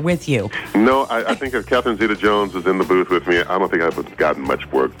not in there with you. No, I think if Catherine Zeta-Jones was in the booth with me, I don't think I would have gotten much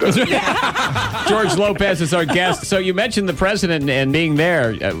work done. George Lopez is our guest. So you mentioned the president and being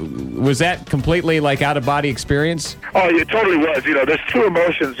there. Was that completely like out-of-body experience? Oh, it totally was. You know, there's two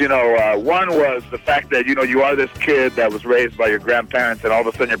emotions. You know, one was the fact that, you know, you are this kid that was raised by your grandparents, and all of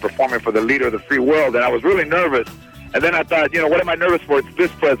a sudden you're performing for the leader of the free world, and I was really nervous. And then I thought, you know, what am I nervous for? It's this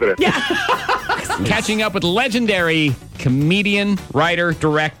president. Yeah. Catching up with legendary comedian, writer,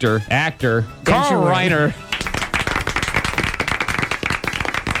 director, actor, Carl Reiner.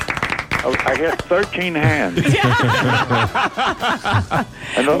 I hit 13 hands.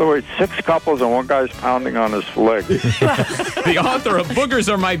 In other words, 6 couples and one guy's pounding on his leg. The author of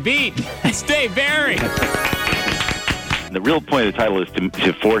Boogers Are My Beat, Dave Barry. The real point of the title is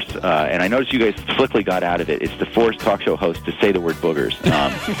to force, and I noticed you guys slickly got out of it, it's to force talk show hosts to say the word boogers.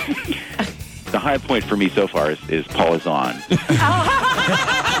 The high point for me so far is Paula Zahn.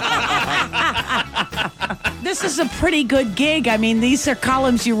 This is a pretty good gig. I mean, these are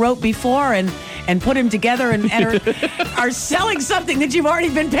columns you wrote before and put them together and are selling something that you've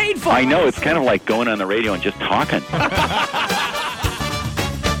already been paid for. I know, it's kind of like going on the radio and just talking.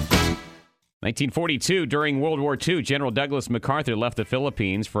 1942, during World War II, General Douglas MacArthur left the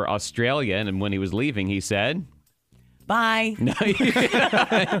Philippines for Australia, and when he was leaving, he said... Bye. No,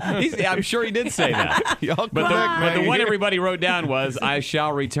 I'm sure he did say that. But the one everybody wrote down was, I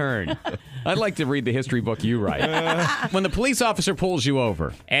shall return. I'd like to read the history book you write. When the police officer pulls you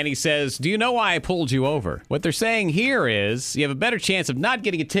over and he says, do you know why I pulled you over? What they're saying here is you have a better chance of not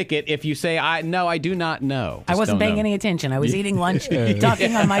getting a ticket if you say, no, I do not know. I wasn't paying any attention. I was eating lunch,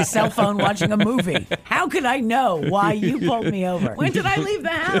 talking on my cell phone, watching a movie. How could I know why you pulled me over? When did I leave the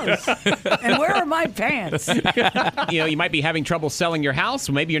house? And where are my pants? You might be having trouble selling your house.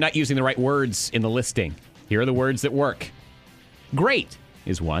 Maybe you're not using the right words in the listing. Here are the words that work. Great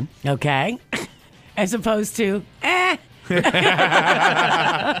is one. Okay. As opposed to,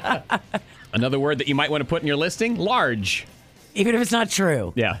 Another word that you might want to put in your listing, large. Even if it's not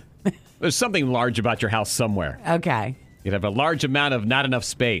true. Yeah. There's something large about your house somewhere. Okay. You'd have a large amount of not enough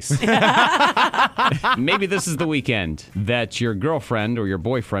space. Maybe this is the weekend that your girlfriend or your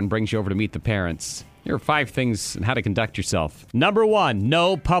boyfriend brings you over to meet the parents. Here are 5 things on how to conduct yourself. Number 1,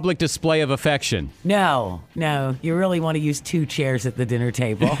 no public display of affection. No. You really want to use 2 chairs at the dinner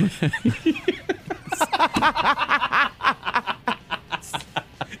table.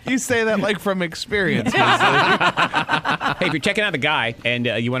 You say that like from experience. Hey, if you're checking out a guy and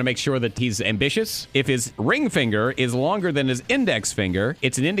you want to make sure that he's ambitious, if his ring finger is longer than his index finger,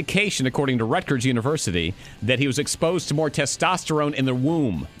 it's an indication, according to Rutgers University, that he was exposed to more testosterone in the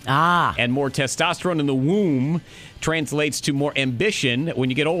womb. And more testosterone in the womb translates to more ambition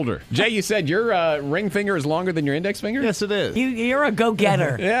when you get older. Jay, you said your ring finger is longer than your index finger? Yes, it is. You're a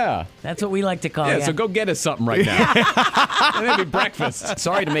go-getter. Yeah. That's what we like to call you. Yeah, so go get us something right now. Maybe breakfast.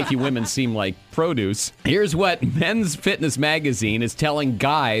 Sorry to make you women seem like produce. Here's what Men's Fitness Magazine is telling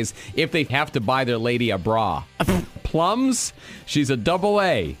guys if they have to buy their lady a bra. Plums, she's a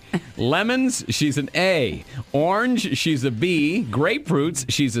AA. Lemons, she's an A. Orange, she's a B. Grapefruits,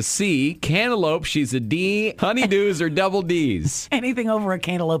 she's a C. Cantaloupe, she's a D. Honeydews are double Ds. Anything over a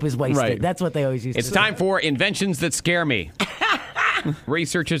cantaloupe is wasted. Right. That's what they always used to say. It's time for Inventions That Scare Me.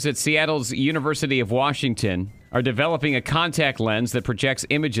 Researchers at Seattle's University of Washington are developing a contact lens that projects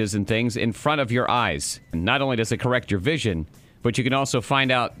images and things in front of your eyes. And not only does it correct your vision, but you can also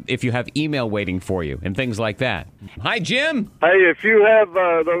find out if you have email waiting for you and things like that. Hi, Jim. Hey, if you have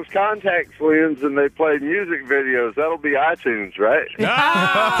those contact lenses and they play music videos, that'll be iTunes, right?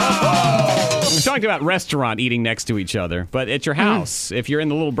 We talked about restaurant eating next to each other, but at your house, if you're in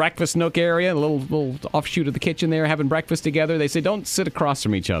the little breakfast nook area, the little offshoot of the kitchen there, having breakfast together, they say don't sit across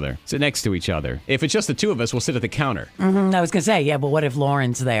from each other. Sit next to each other. If it's just the 2 of us, we'll sit at the counter. I was going to say, yeah, but what if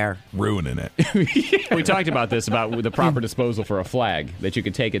Lauren's there? Ruining it. We talked about this, about the proper disposal for a flag, that you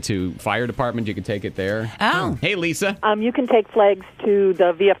could take it to fire department, you could take it there. Oh. Hey, Lisa. You can take flags to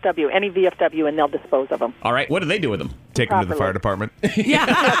the VFW, any VFW, and they'll dispose of them. All right, what do they do with them? Take them to the fire department.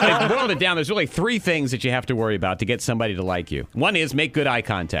 I boiled it down. There's really 3 things that you have to worry about to get somebody to like you. 1 is make good eye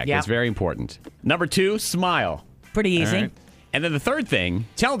contact. Yep. That's very important. Number 2, smile. Pretty easy. All right. And then the 3rd thing,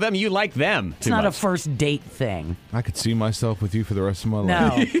 tell them you like them. It's not a first date thing. I could see myself with you for the rest of my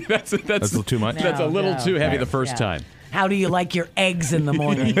No. life. That's a little too much. That's a little too heavy the first time. How do you like your eggs in the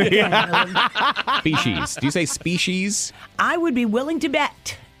morning? Species. Do you say species? I would be willing to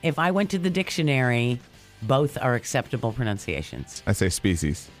bet if I went to the dictionary, both are acceptable pronunciations. I say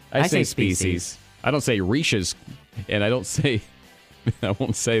species. I say species. I don't say reaches, and I don't say, I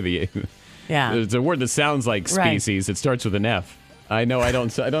won't say the, It's a word that sounds like species. Right. It starts with an F. I know I don't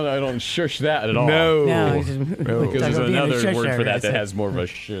shush that at all. No. Because there's another word for that has more of a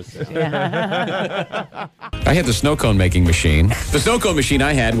shush. I had the snow cone making machine. The snow cone machine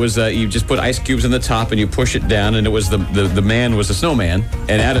I had was you just put ice cubes in the top and you push it down, and it was the man was a snowman,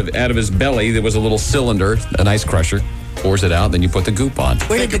 and out of his belly there was a little cylinder, an ice crusher. Pours it out, then you put the goop on.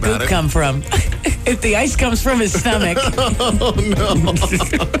 Where did the goop come from? If the ice comes from his stomach. Oh, no.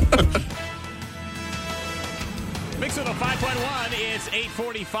 Mix it up 5.1 is It's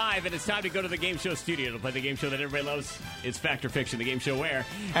 8:45, and it's time to go to the game show studio to play the game show that everybody loves. It's Fact or Fiction, the game show where,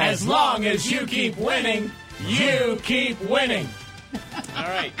 As long as you keep winning, you keep winning. All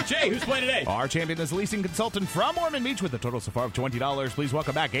right, Jay, who's playing today? Our champion is leasing consultant from Ormond Beach with a total so far of $20. Please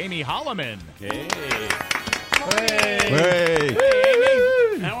welcome back Amy Holloman. Hey. Hey.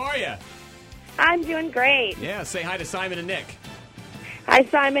 Hey, Amy. How are you? I'm doing great. Yeah, say hi to Simon and Nick. Hi,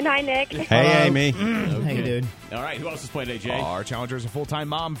 Simon. Hi, Nick. Hey, Amy. How you doing? All right, who else is playing today, Jay? Our challenger is a full-time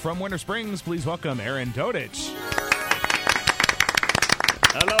mom from Winter Springs. Please welcome Erin Todich.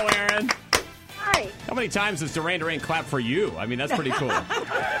 Hello, Aaron. Hi. How many times does Duran Duran clap for you? I mean, that's pretty cool.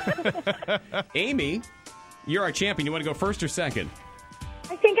 Amy, you're our champion. You want to go first or second?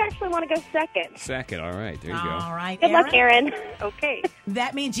 I think I actually want to go second. Second. All right. There you go. All right, Good luck, Aaron. Okay.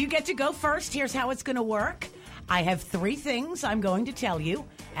 That means you get to go first. Here's how it's going to work. I have 3 things I'm going to tell you.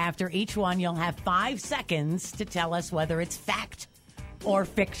 After each one, you'll have 5 seconds to tell us whether it's fact or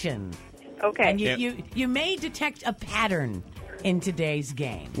fiction. Okay. And you may detect a pattern in today's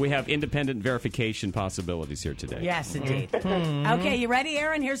game. We have independent verification possibilities here today. Yes, indeed. Okay, you ready,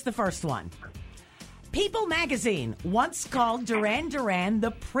 Aaron? Here's the first one. People magazine once called Duran Duran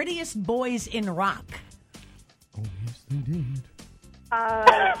the prettiest boys in rock. Oh, yes, they did.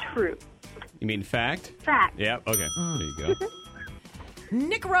 True. You mean fact? Fact. Yep. Okay. There you go.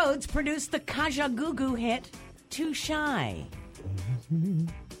 Nick Rhodes produced the Kajagoogoo hit Too Shy.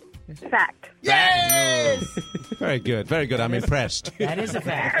 Fact. Yes! Very good. Very good. I'm impressed. That is a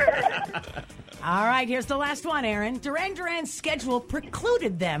fact. All right, here's the last one, Aaron. Duran Duran's schedule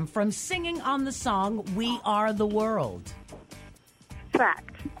precluded them from singing on the song We Are the World.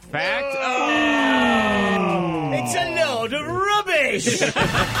 Fact. Fact? Oh! It's a load of rubbish!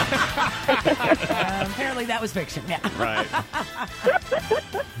 Apparently that was fiction, yeah. Right.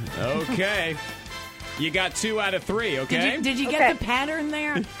 Okay. You got 2 out of 3, okay? Did you get the pattern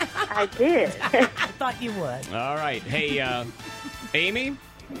there? I did. I thought you would. All right. Hey, Amy?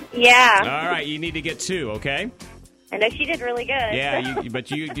 Yeah. All right, you need to get 2, okay? I know she did really good. Yeah, but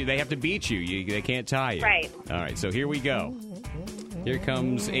they have to beat you. They can't tie you. Right. All right, so here we go. Here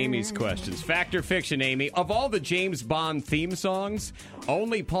comes Amy's questions. Fact or fiction, Amy? Of all the James Bond theme songs,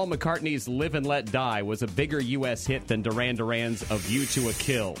 only Paul McCartney's Live and Let Die was a bigger U.S. hit than Duran Duran's Of You to a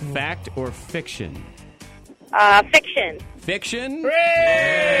Kill. Fact or fiction? Fiction. Fiction?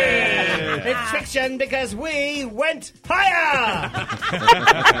 Yeah. It's fiction because we went higher!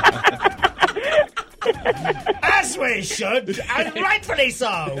 As we should, and rightfully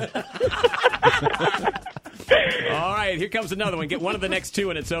so! All right, here comes another one. Get one of the next 2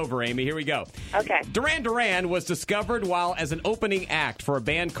 and it's over, Amy. Here we go. Okay. Duran Duran was discovered while as an opening act for a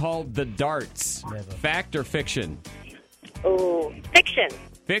band called The Darts. Never. Fact or fiction? Oh, fiction.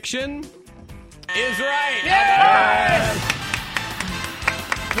 Fiction is right. Yes!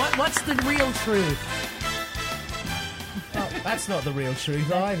 What's the real truth? Oh, that's not the real truth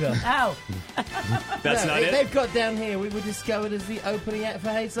either. Oh. That's not it? They've got down here, we were discovered as the opening act for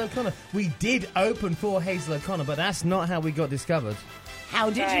Hazel O'Connor. We did open for Hazel O'Connor, but that's not how we got discovered. How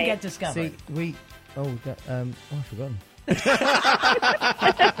did you get discovered? See, I've forgotten. That's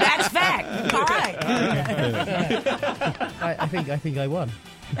fact. All right. I think I won.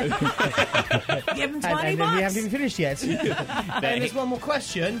 Give him $20. And we haven't even finished yet. And there's one more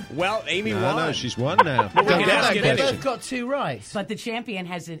question. Well, Amy won. No, she's won now. Well, Don't we get can ask that it They question. both got 2 right. But the champion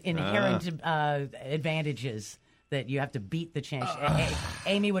has inherent advantages that you have to beat the champion.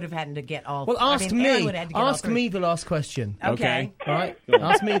 Amy would have had to get all. Well, ask Aaron would have had to get all Ask 3. me the last question. Okay. All right.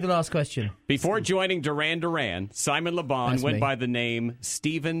 Ask me the last question. Before joining Duran Duran, Simon Le Bon That's went me. by the name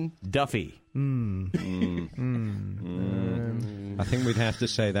Stephen Duffy. I think we'd have to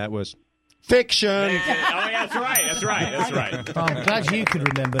say that was fiction. Oh, yeah, that's right. That's right. That's right. Oh, I'm glad you could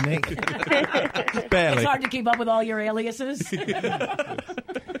remember, Nick. Barely. It's hard to keep up with all your aliases.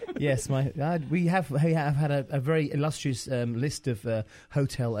 Yes, we have had a very illustrious list of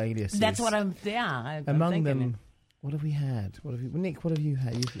hotel aliases. That's what I'm. Yeah, Among I'm them, what have we had? Nick, what have you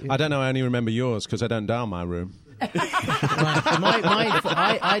had? I don't know. I only remember yours because I don't dial my room. I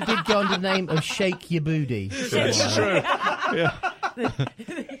did go under the name of Shake Your Booty. It's true. Yeah.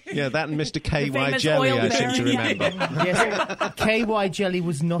 Yeah, that and Mr. KY Jelly, I seem to remember. Yes, KY Jelly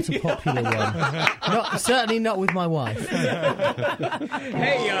was not a popular one. Certainly not with my wife.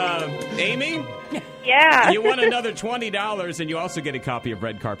 Hey, Amy? Yeah. You won another $20, and you also get a copy of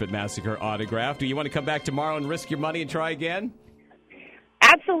Red Carpet Massacre autographed. Do you want to come back tomorrow and risk your money and try again?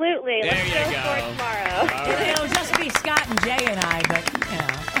 Absolutely. There Let's you go go. for it tomorrow. It'll just be Scott and Jay and I, but,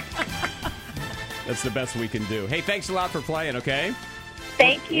 That's the best we can do. Hey, thanks a lot for playing, okay?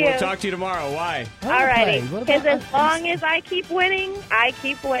 Thank you. We'll talk to you tomorrow. Why? All righty. What Because about- as long as I keep winning, I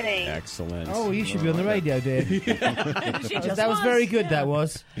keep winning. Excellent. Oh, you should be on the radio, dear. That was very good, that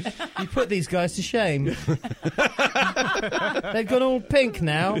was. You put these guys to shame. They've gone all pink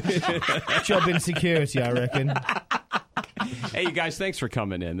now. Job insecurity, I reckon. Hey, you guys, thanks for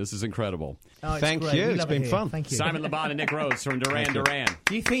coming in. This is incredible. Oh, it's Thank great. you. We It's love it been here. fun. Thank you. Simon LeBon and Nick Rhodes from Duran Duran.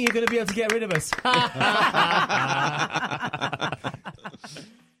 Do you think you're going to be able to get rid of us?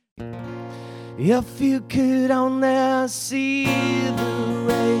 If you could only see the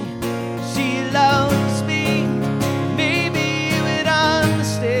way she loves me, maybe you would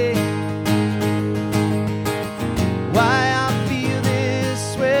understand why I feel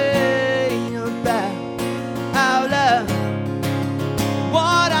this way about our love.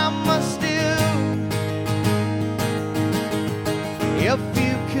 What I must do. If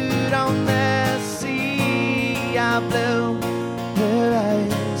you could only see how blue her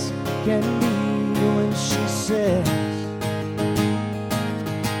eyes can be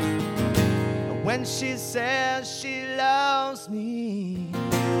when she says she loves me.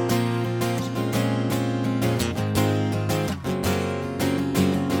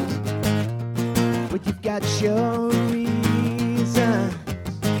 But you've got your reasons,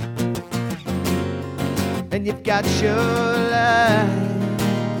 and you've got your lies,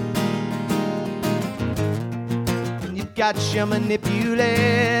 and you've got your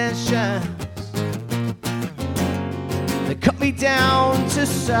manipulations that cut me down to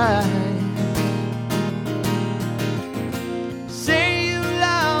size. Say you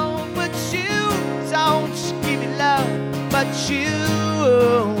love, but you don't give me love, but you.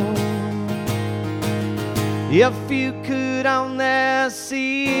 If you could only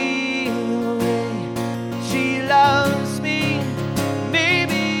see the way she loves me,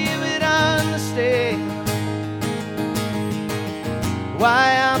 maybe you would understand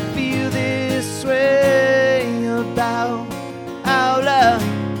why I feel this way about our love.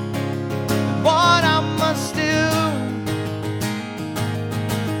 What I must do.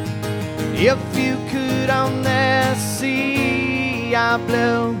 If you could only see how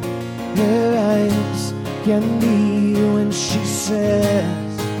blue her eyes can be when she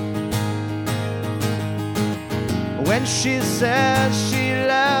says she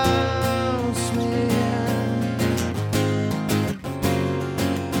loves me.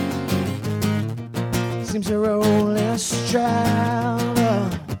 Seems a rolling straddle,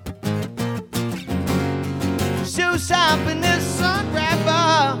 shows happiness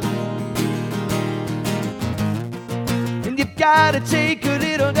unravel, and you've gotta take a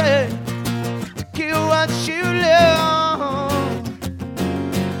little day to kill what you love.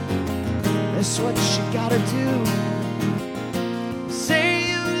 That's what you gotta do.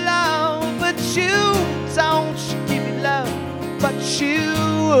 Say you love, but you don't give me love, but you.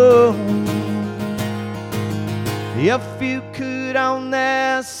 If you could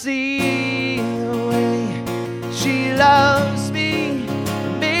only see the way she loves me,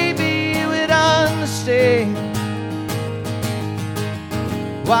 maybe you would understand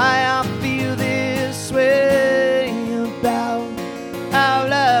why I feel this way about our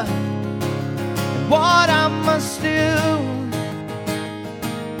love and what I must do.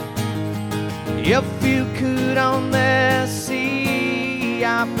 If you could only see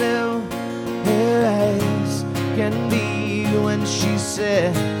how blue her eyes can be when she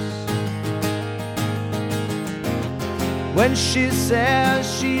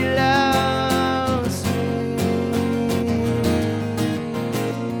says she loves me.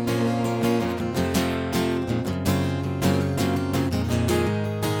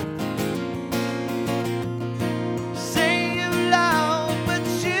 Say you love, but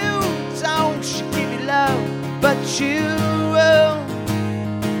you don't give me love, but you will.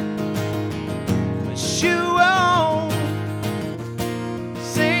 But you won't.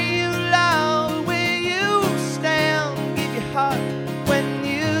 Say you love where you stand, give your heart when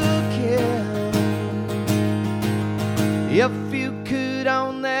you care. If you could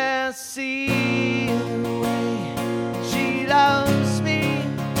only see the way she loves me,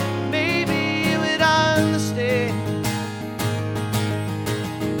 maybe you would understand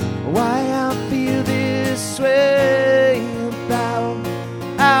why I feel this way about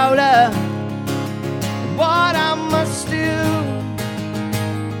our love and what I must do.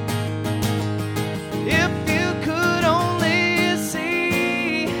 If you could only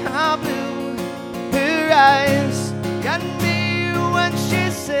see how blue her eyes can be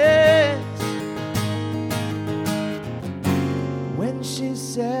when she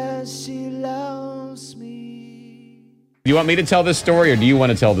says she loves me. Do you want me to tell this story, or do you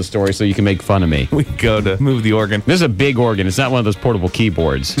want to tell the story so you can make fun of me? We go to move the organ. This is a big organ. It's not one of those portable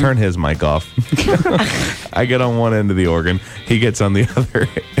keyboards. Turn his mic off. I get on one end of the organ. He gets on the other.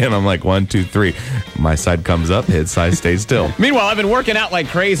 And I'm like, 1, 2, 3. My side comes up. His side stays still. Meanwhile, I've been working out like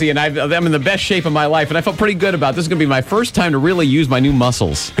crazy, and I'm in the best shape of my life, and I felt pretty good about this. This is going to be my first time to really use my new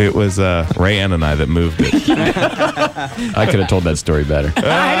muscles. It was Rayanne and I that moved it. I could have told that story better.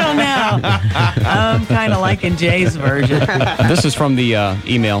 I don't know. I'm kind of liking Jay's version. This is from the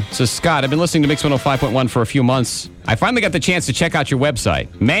email. It says, Scott, I've been listening to Mix 105.1 for a few months. I finally got the chance to check out your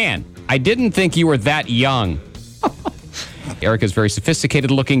website. Man, I didn't think you were that young. Erica's very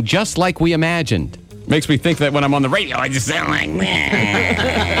sophisticated looking, just like we imagined. Makes me think that when I'm on the radio, I just sound like,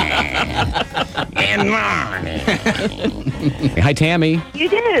 good morning. Hi, Tammy. You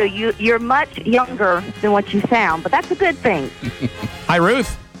do. You're much younger than what you sound, but that's a good thing. Hi,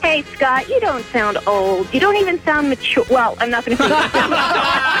 Ruth. Hey, Scott, you don't sound old. You don't even sound mature. Well, I'm not going to say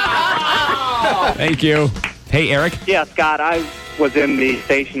Thank you. Hey, Eric. Yeah, Scott, I was in the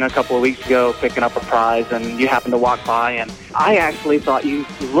station a couple of weeks ago picking up a prize, and you happened to walk by, and I actually thought you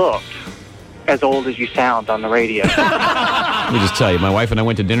looked as old as you sound on the radio. Let me just tell you, my wife and I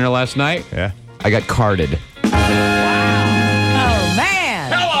went to dinner last night. Yeah. I got carded. Oh,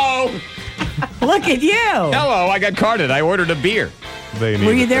 man. Hello. Look at you. Hello, I got carded. I ordered a beer.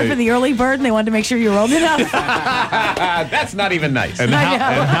 Were you there for the early bird and they wanted to make sure you were old enough? That's not even nice. I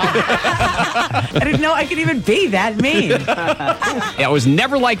didn't know I could even be that mean. I was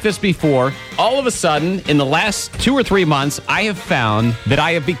never like this before. All of a sudden, in the last 2 or 3 months, I have found that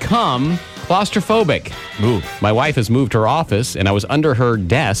I have become claustrophobic. Ooh. My wife has moved her office, and I was under her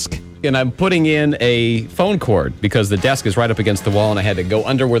desk, and I'm putting in a phone cord because the desk is right up against the wall, and I had to go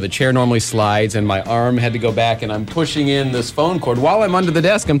under where the chair normally slides, and my arm had to go back, and I'm pushing in this phone cord. While I'm under the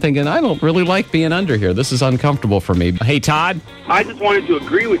desk, I'm thinking, I don't really like being under here. This is uncomfortable for me. Hey, Todd? I just wanted to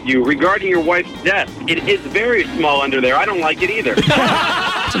agree with you regarding your wife's desk. It is very small under there. I don't like it either.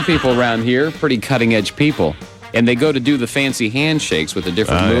 Some people around here, pretty cutting-edge people. And they go to do the fancy handshakes with the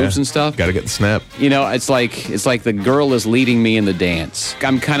different moves and stuff. Got to get the snap. You know, it's like the girl is leading me in the dance.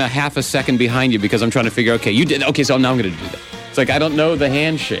 I'm kind of half a second behind you because I'm trying to figure, okay, you did, okay, so now I'm going to do that. It's like I don't know the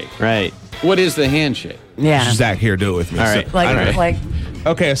handshake. Right. What is the handshake? Yeah. Zach, here, do it with me. All right. Like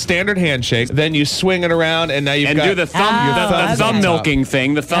okay, a standard handshake. Then you swing it around, and now you've got... do the thumb milking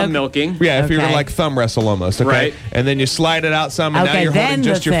thing, the thumb milking. Yeah, if you're like thumb wrestle almost, okay? Right. And then you slide it out some, and now you're holding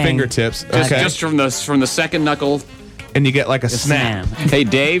just your fingertips. Just from the second knuckle. And you get like a snap. Hey,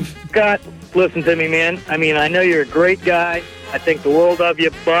 Dave? Scott, listen to me, man. I mean, I know you're a great guy. I think the world of you,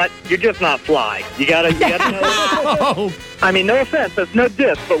 but you're just not fly. You gotta know. I mean, no offense, that's no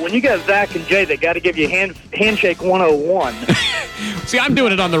diss, but when you got Zach and Jay, they got to give you handshake 101. See, I'm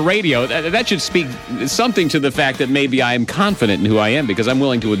doing it on the radio. That should speak something to the fact that maybe I am confident in who I am because I'm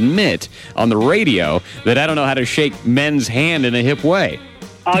willing to admit on the radio that I don't know how to shake men's hand in a hip way.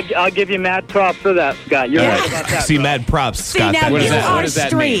 I'll give you mad props for that, Scott. You're right about that. See, mad props, Scott. now What you does are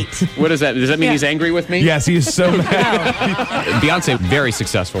that mean? What does that? Does that mean he's angry with me? Yes, he's so mad. Beyonce, very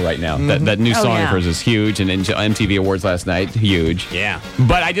successful right now. That new song of hers is huge, and MTV Awards last night, huge. Yeah.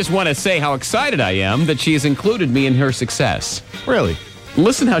 But I just want to say how excited I am that she has included me in her success. Really?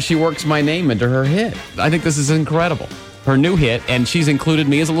 Listen how she works my name into her hit. I think this is incredible. Her new hit, and she's included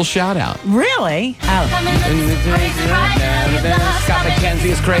me as a little shout out. Really? Oh. Scott McKenzie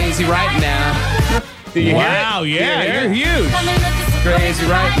is crazy right now. Wow, yeah, you're huge. Crazy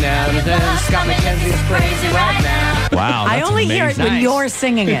right now. Scott McKenzie is crazy right now. Wow, I that's only hear it amazing. when you're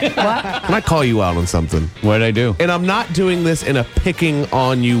singing it. What? Can I call you out on something? What did I do? And I'm not doing this in a picking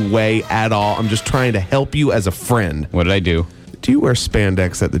on you way at all. I'm just trying to help you as a friend. What did I do? Do you wear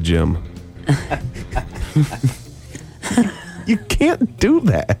spandex at the gym? You can't do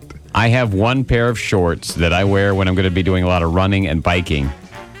that. I have one pair of shorts that I wear when I'm going to be doing a lot of running and biking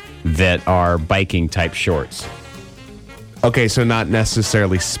that are biking type shorts. Okay, so not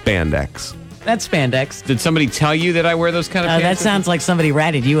necessarily spandex. That's spandex. Did somebody tell you that I wear those kind of pants? That sounds like somebody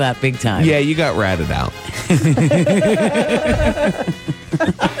ratted you out big time. Yeah, you got ratted out.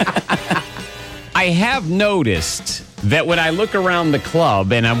 I have noticed that when I look around the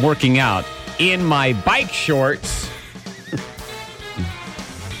club and I'm working out in my bike shorts,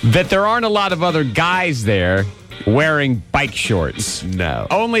 that there aren't a lot of other guys there wearing bike shorts. No.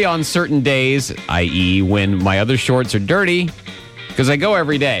 Only on certain days, i.e. when my other shorts are dirty, because I go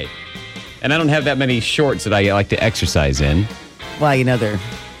every day. And I don't have that many shorts that I like to exercise in. Well, you know,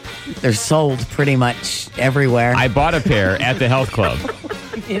 they're sold pretty much everywhere. I bought a pair at the health club.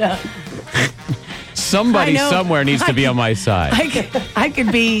 You know. Somebody I know. somewhere needs to be on my side. I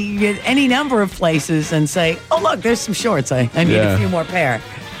could be at any number of places and say, oh, look, there's some shorts. I need Yeah. a few more pair.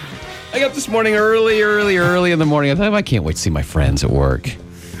 I got up this morning early in the morning. I thought, I can't wait to see my friends at work.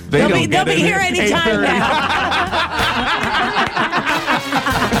 They'll be here anytime now.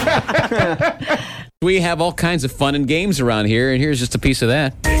 We have all kinds of fun and games around here, and here's just a piece of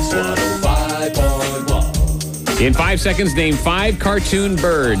that. In 5 seconds, name 5 cartoon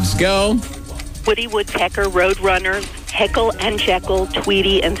birds. Go. Woody Woodpecker, Roadrunner, Heckle and Jekyll,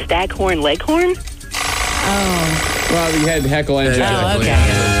 Tweety, and Staghorn Leghorn. Oh. Well, you had Heckle and Jekyll. Oh, okay.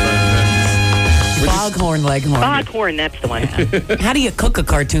 Foghorn Leghorn. Foghorn, that's the one. How do you cook a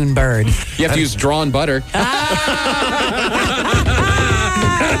cartoon bird? You have to use drawn butter.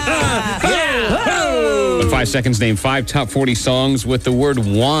 In 5 seconds, name 5 top 40 songs with the word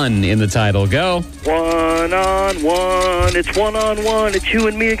one in the title. Go. One on one, it's one on one. It's you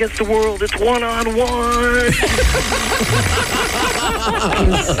and me against the world. It's one on one.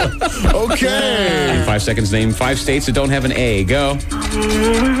 Okay. In 5 seconds, name 5 states that don't have an A. Go.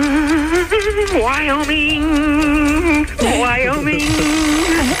 Wyoming.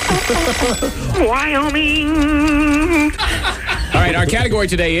 All right, our category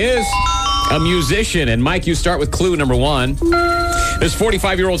today is a musician. And Mike, you start with clue number 1. This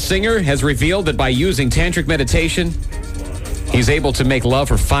 45-year-old singer has revealed that by using tantric meditation, he's able to make love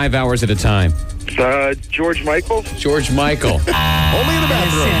for 5 hours at a time. George Michael? George Michael. Only in the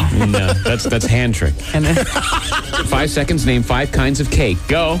bathroom. No, that's hand trick. 5 seconds, name 5 kinds of cake.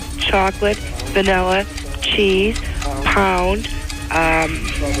 Go. Chocolate, vanilla, cheese, pound,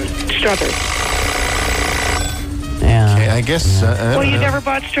 strawberry. Yeah. Okay, I guess. Well, you never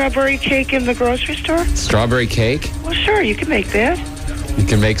bought strawberry cake in the grocery store? Strawberry cake? Well, sure, you can make that. You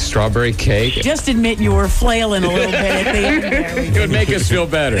can make strawberry cake. Just admit you were flailing a little bit at the end there. It would make us feel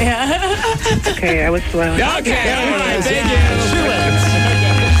better. Okay, I was flailing. Okay, all right, thank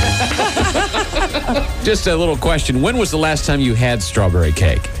you. Just a little question. When was the last time you had strawberry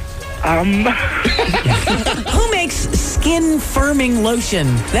cake? Who makes skin firming lotion?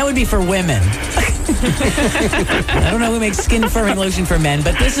 That would be for women. I don't know who makes skin firming lotion for men,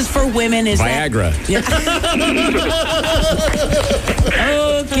 but this is for women. Is Viagra. Yeah.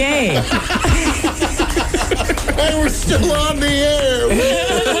 Okay. And we're still on the air.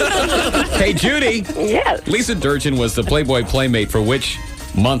 Hey, Judy. Yes. Lisa Durchin was the Playboy Playmate for which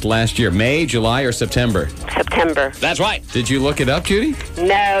month last year? May, July, or September? September. That's right. Did you look it up, Judy?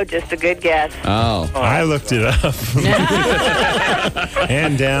 No, just a good guess. Oh. I looked it up.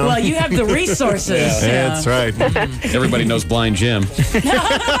 Hand down. Well, you have the resources. That's right. Everybody knows Blind Jim.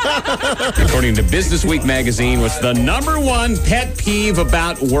 According to Business Week magazine, what's the number 1 pet peeve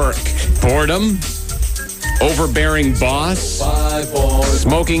about work? Boredom, overbearing boss,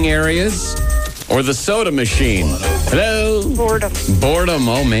 smoking areas, or the soda machine? Hello? Boredom. Boredom,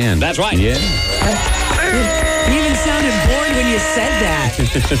 oh man. That's right. Yeah. You even sounded bored when you said that.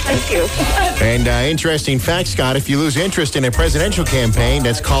 Thank you. And interesting fact, Scott, if you lose interest in a presidential campaign,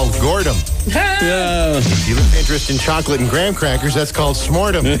 that's called Gordom. If you lose interest in chocolate and graham crackers, that's called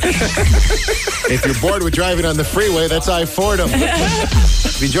Smortem. If you're bored with driving on the freeway, that's I-Fordom.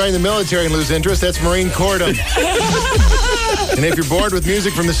 If you join the military and lose interest, that's Marine Corpsum. And if you're bored with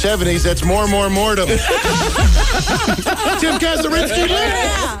music from the 70s, that's more Mordom. Tim Kazarinsky.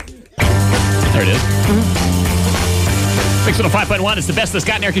 There it is. Mix 105.1 is the best of the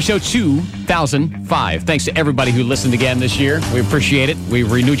Scott and Erica Show 2005. Thanks to everybody who listened again this year. We appreciate it. We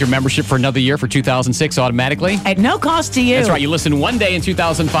renewed your membership for another year for 2006 automatically. At no cost to you. That's right. You listen one day in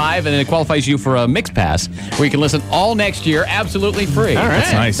 2005, and then it qualifies you for a Mix Pass, where you can listen all next year absolutely free. All right.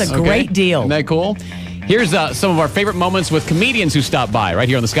 That's nice. It's a great deal. Isn't that cool? Here's some of our favorite moments with comedians who stopped by right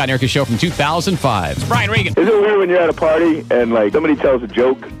here on the Scott and Erica Show from 2005. It's Brian Regan. Is it weird when you're at a party and like somebody tells a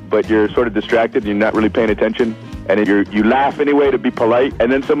joke, but you're sort of distracted and you're not really paying attention, and you laugh anyway to be polite,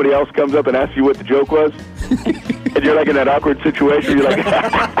 and then somebody else comes up and asks you what the joke was, and you're like in that awkward situation, you're like,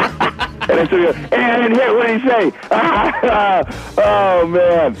 and then somebody goes, hey, I didn't hear, what did he say? Oh,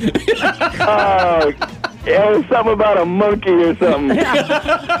 man. Oh, it was something about a monkey or something.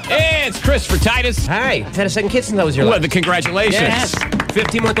 Hey, it's Christopher Titus. Hi. I've had a second kid since I was your Well, age. congratulations. Yes.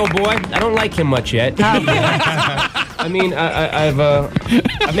 15-month-old boy. I don't like him much yet. I mean,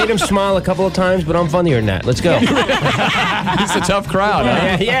 I've made him smile a couple of times, but I'm funnier than that. Let's go. It's a tough crowd,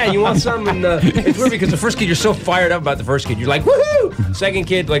 huh? Yeah, you want something. It's weird because the first kid, you're so fired up about the first kid. You're like, woohoo! Second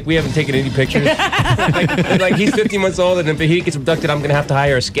kid, like, we haven't taken any pictures. like he's 15 months old, and if he gets abducted, I'm going to have to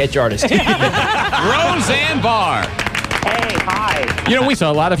hire a sketch artist. Roseanne Barr. Hey. Hi. You know, we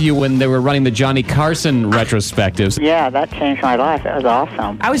saw a lot of you when they were running the Johnny Carson retrospectives. Yeah, that changed my life. It was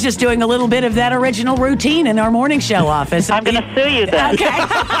awesome. I was just doing a little bit of that original routine in our morning show office. I'm going to sue you then.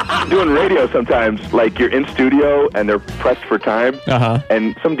 Okay. Doing radio sometimes, like you're in studio and they're pressed for time,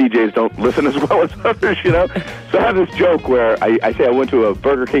 and some DJs don't listen as well as others, you know? So I have this joke where I say I went to a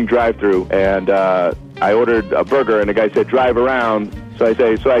Burger King drive-thru and I ordered a burger and the guy said, drive around. So I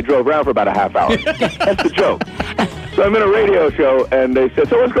say, so I drove around for about a half hour. That's the joke. So I'm in a radio show and they said,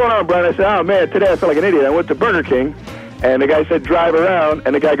 so what's going on, Brian? I said, oh man, today I felt like an idiot. I went to Burger King and the guy said, drive around.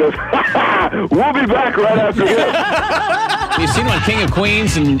 And the guy goes, we'll be back right after this. You've seen him on King of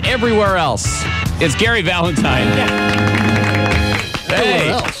Queens and everywhere else. It's Gary Valentine.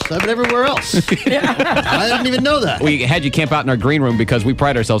 Everywhere else. I've been everywhere else. I didn't even know that. We had you camp out in our green room because we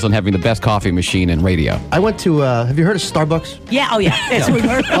pride ourselves on having the best coffee machine in radio. I went to, have you heard of Starbucks? Yeah, oh yeah. That's what we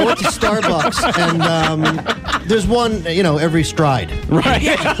heard. I went to Starbucks, and there's one, every stride.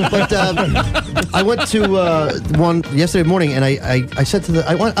 Right. But I went to one yesterday morning, and I said to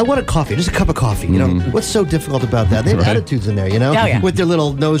I want a coffee, just a cup of coffee. You know, what's so difficult about that? They have attitudes in there, Oh, yeah. with their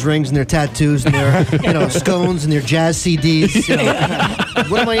little nose rings and their tattoos and their, scones and their jazz CDs.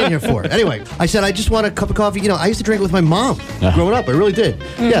 What am I in here for? Anyway, I said, I just want a cup of coffee. I used to drink it with my mom growing up. I really did.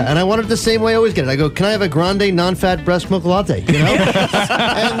 Yeah, and I wanted it the same way I always get it. I go, can I have a grande non-fat breast milk latte?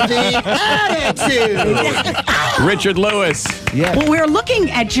 And the attitude. Richard Lewis. Yeah. Well, we're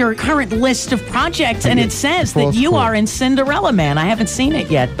looking at your current list of projects, and it says that you are in Cinderella Man. I haven't seen it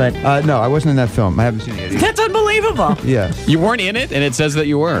yet, but... no, I wasn't in that film. I haven't seen it yet. That's unbelievable. Yeah. You weren't in it, and it says that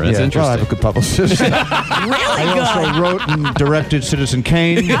you were. That's interesting. Well, I have a good publicist. Really I good. also wrote and directed Citizen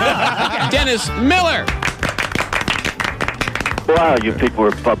Kane. Dennis Miller. Wow, you people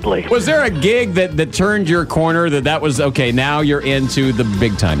were bubbly. Was there a gig that turned your corner that was, okay, now you're into the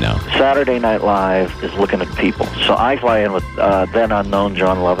big time now? Saturday Night Live is looking at people. So I fly in with then unknown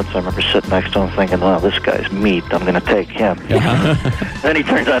John Lovitz. I remember sitting next to him thinking, oh, this guy's meat. I'm going to take him. Then he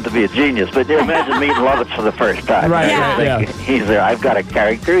turns out to be a genius. But you imagine meeting Lovitz for the first time. Right, He's there. I've got a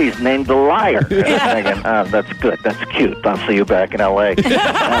character. He's named the Liar. I'm thinking, oh, that's good. That's cute. I'll see you back in L.A.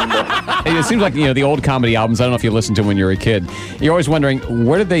 And, It seems like, the old comedy albums, I don't know if you listened to them when you were a kid. You're always wondering,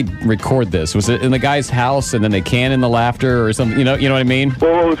 where did they record this? Was it in the guy's house and then they can in the laughter or something? You know what I mean?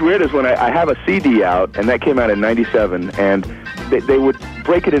 Well, what was weird is when I have a CD out, and that came out in '97, and they would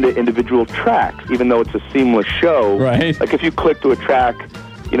break it into individual tracks, even though it's a seamless show. Right. Like if you click to a track,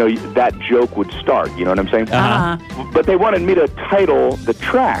 that joke would start. You know what I'm saying? But they wanted me to title the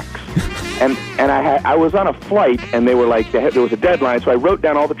tracks. And I was on a flight, and they were like, there was a deadline, so I wrote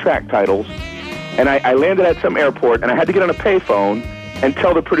down all the track titles, and I landed at some airport, and I had to get on a payphone and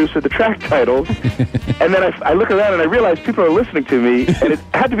tell the producer the track titles. And then I look around, and I realize people are listening to me, and it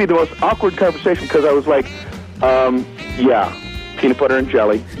had to be the most awkward conversation, because I was like, yeah, peanut butter and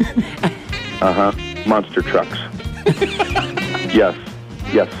jelly. Monster trucks. Yes,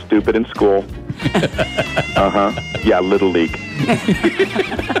 stupid in school. Yeah, Little League.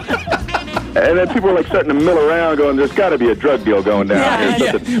 And then people were like starting to mill around going, there's got to be a drug deal going down.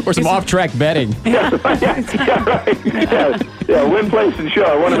 Or some off-track betting. Yeah, right. Yeah, win, place, and show.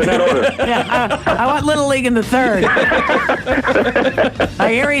 I want them in that order. I want Little League in the third.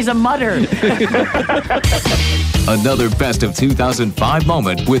 I hear he's a mutter. Another Best of 2005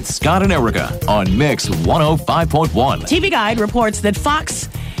 moment with Scott and Erica on Mix 105.1. TV Guide reports that Fox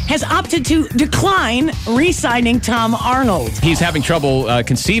has opted to decline re-signing Tom Arnold. He's having trouble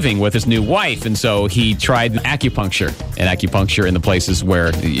conceiving with his new wife, and so he tried acupuncture. And acupuncture in the places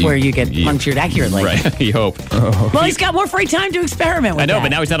where you get punctured accurately. Right, you hope. Well, he's got more free time to experiment with I know, that.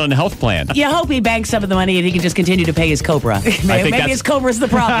 but now he's not on a health plan. You hope he banks some of the money and he can just continue to pay his Cobra. Maybe his Cobra's the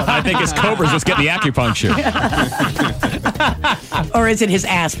problem. I think his Cobra's just getting the acupuncture. Or is it his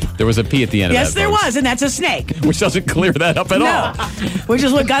asp? There was a P at the end of that. Yes, there was, and that's a snake. Which doesn't clear that up at all. Which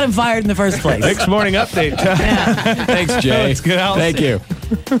is what got him fired in the first place. Next morning update. Thanks, Jay. Let's get out. Thank you.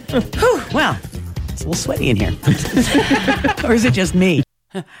 Whew, well, it's a little sweaty in here. Or is it just me?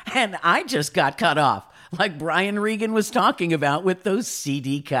 And I just got cut off, like Brian Regan was talking about with those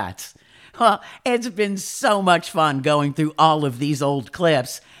CD cuts. Well, it's been so much fun going through all of these old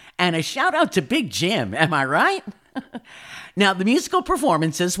clips. And a shout out to Big Jim, am I right? Now, the musical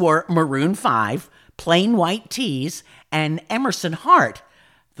performances were Maroon 5, Plain White Tees, and Emerson Hart,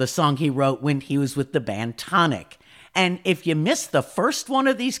 the song he wrote when he was with the band Tonic. And if you missed the first one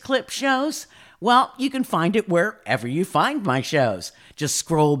of these clip shows, well, you can find it wherever you find my shows. Just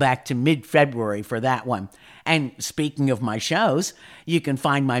scroll back to mid-February for that one. And speaking of my shows, you can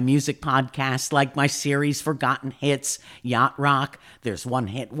find my music podcasts like my series Forgotten Hits, Yacht Rock, there's One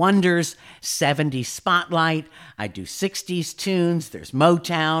Hit Wonders, 70s Spotlight, I do 60s tunes, there's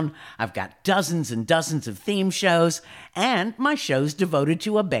Motown, I've got dozens and dozens of theme shows, and my show's devoted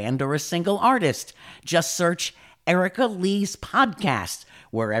to a band or a single artist. Just search Erica Lee's Podcast,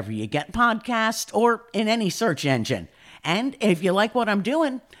 wherever you get podcasts or in any search engine. And if you like what I'm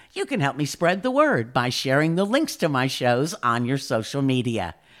doing, you can help me spread the word by sharing the links to my shows on your social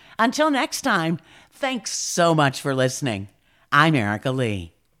media. Until next time, thanks so much for listening. I'm Erica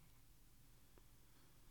Lee.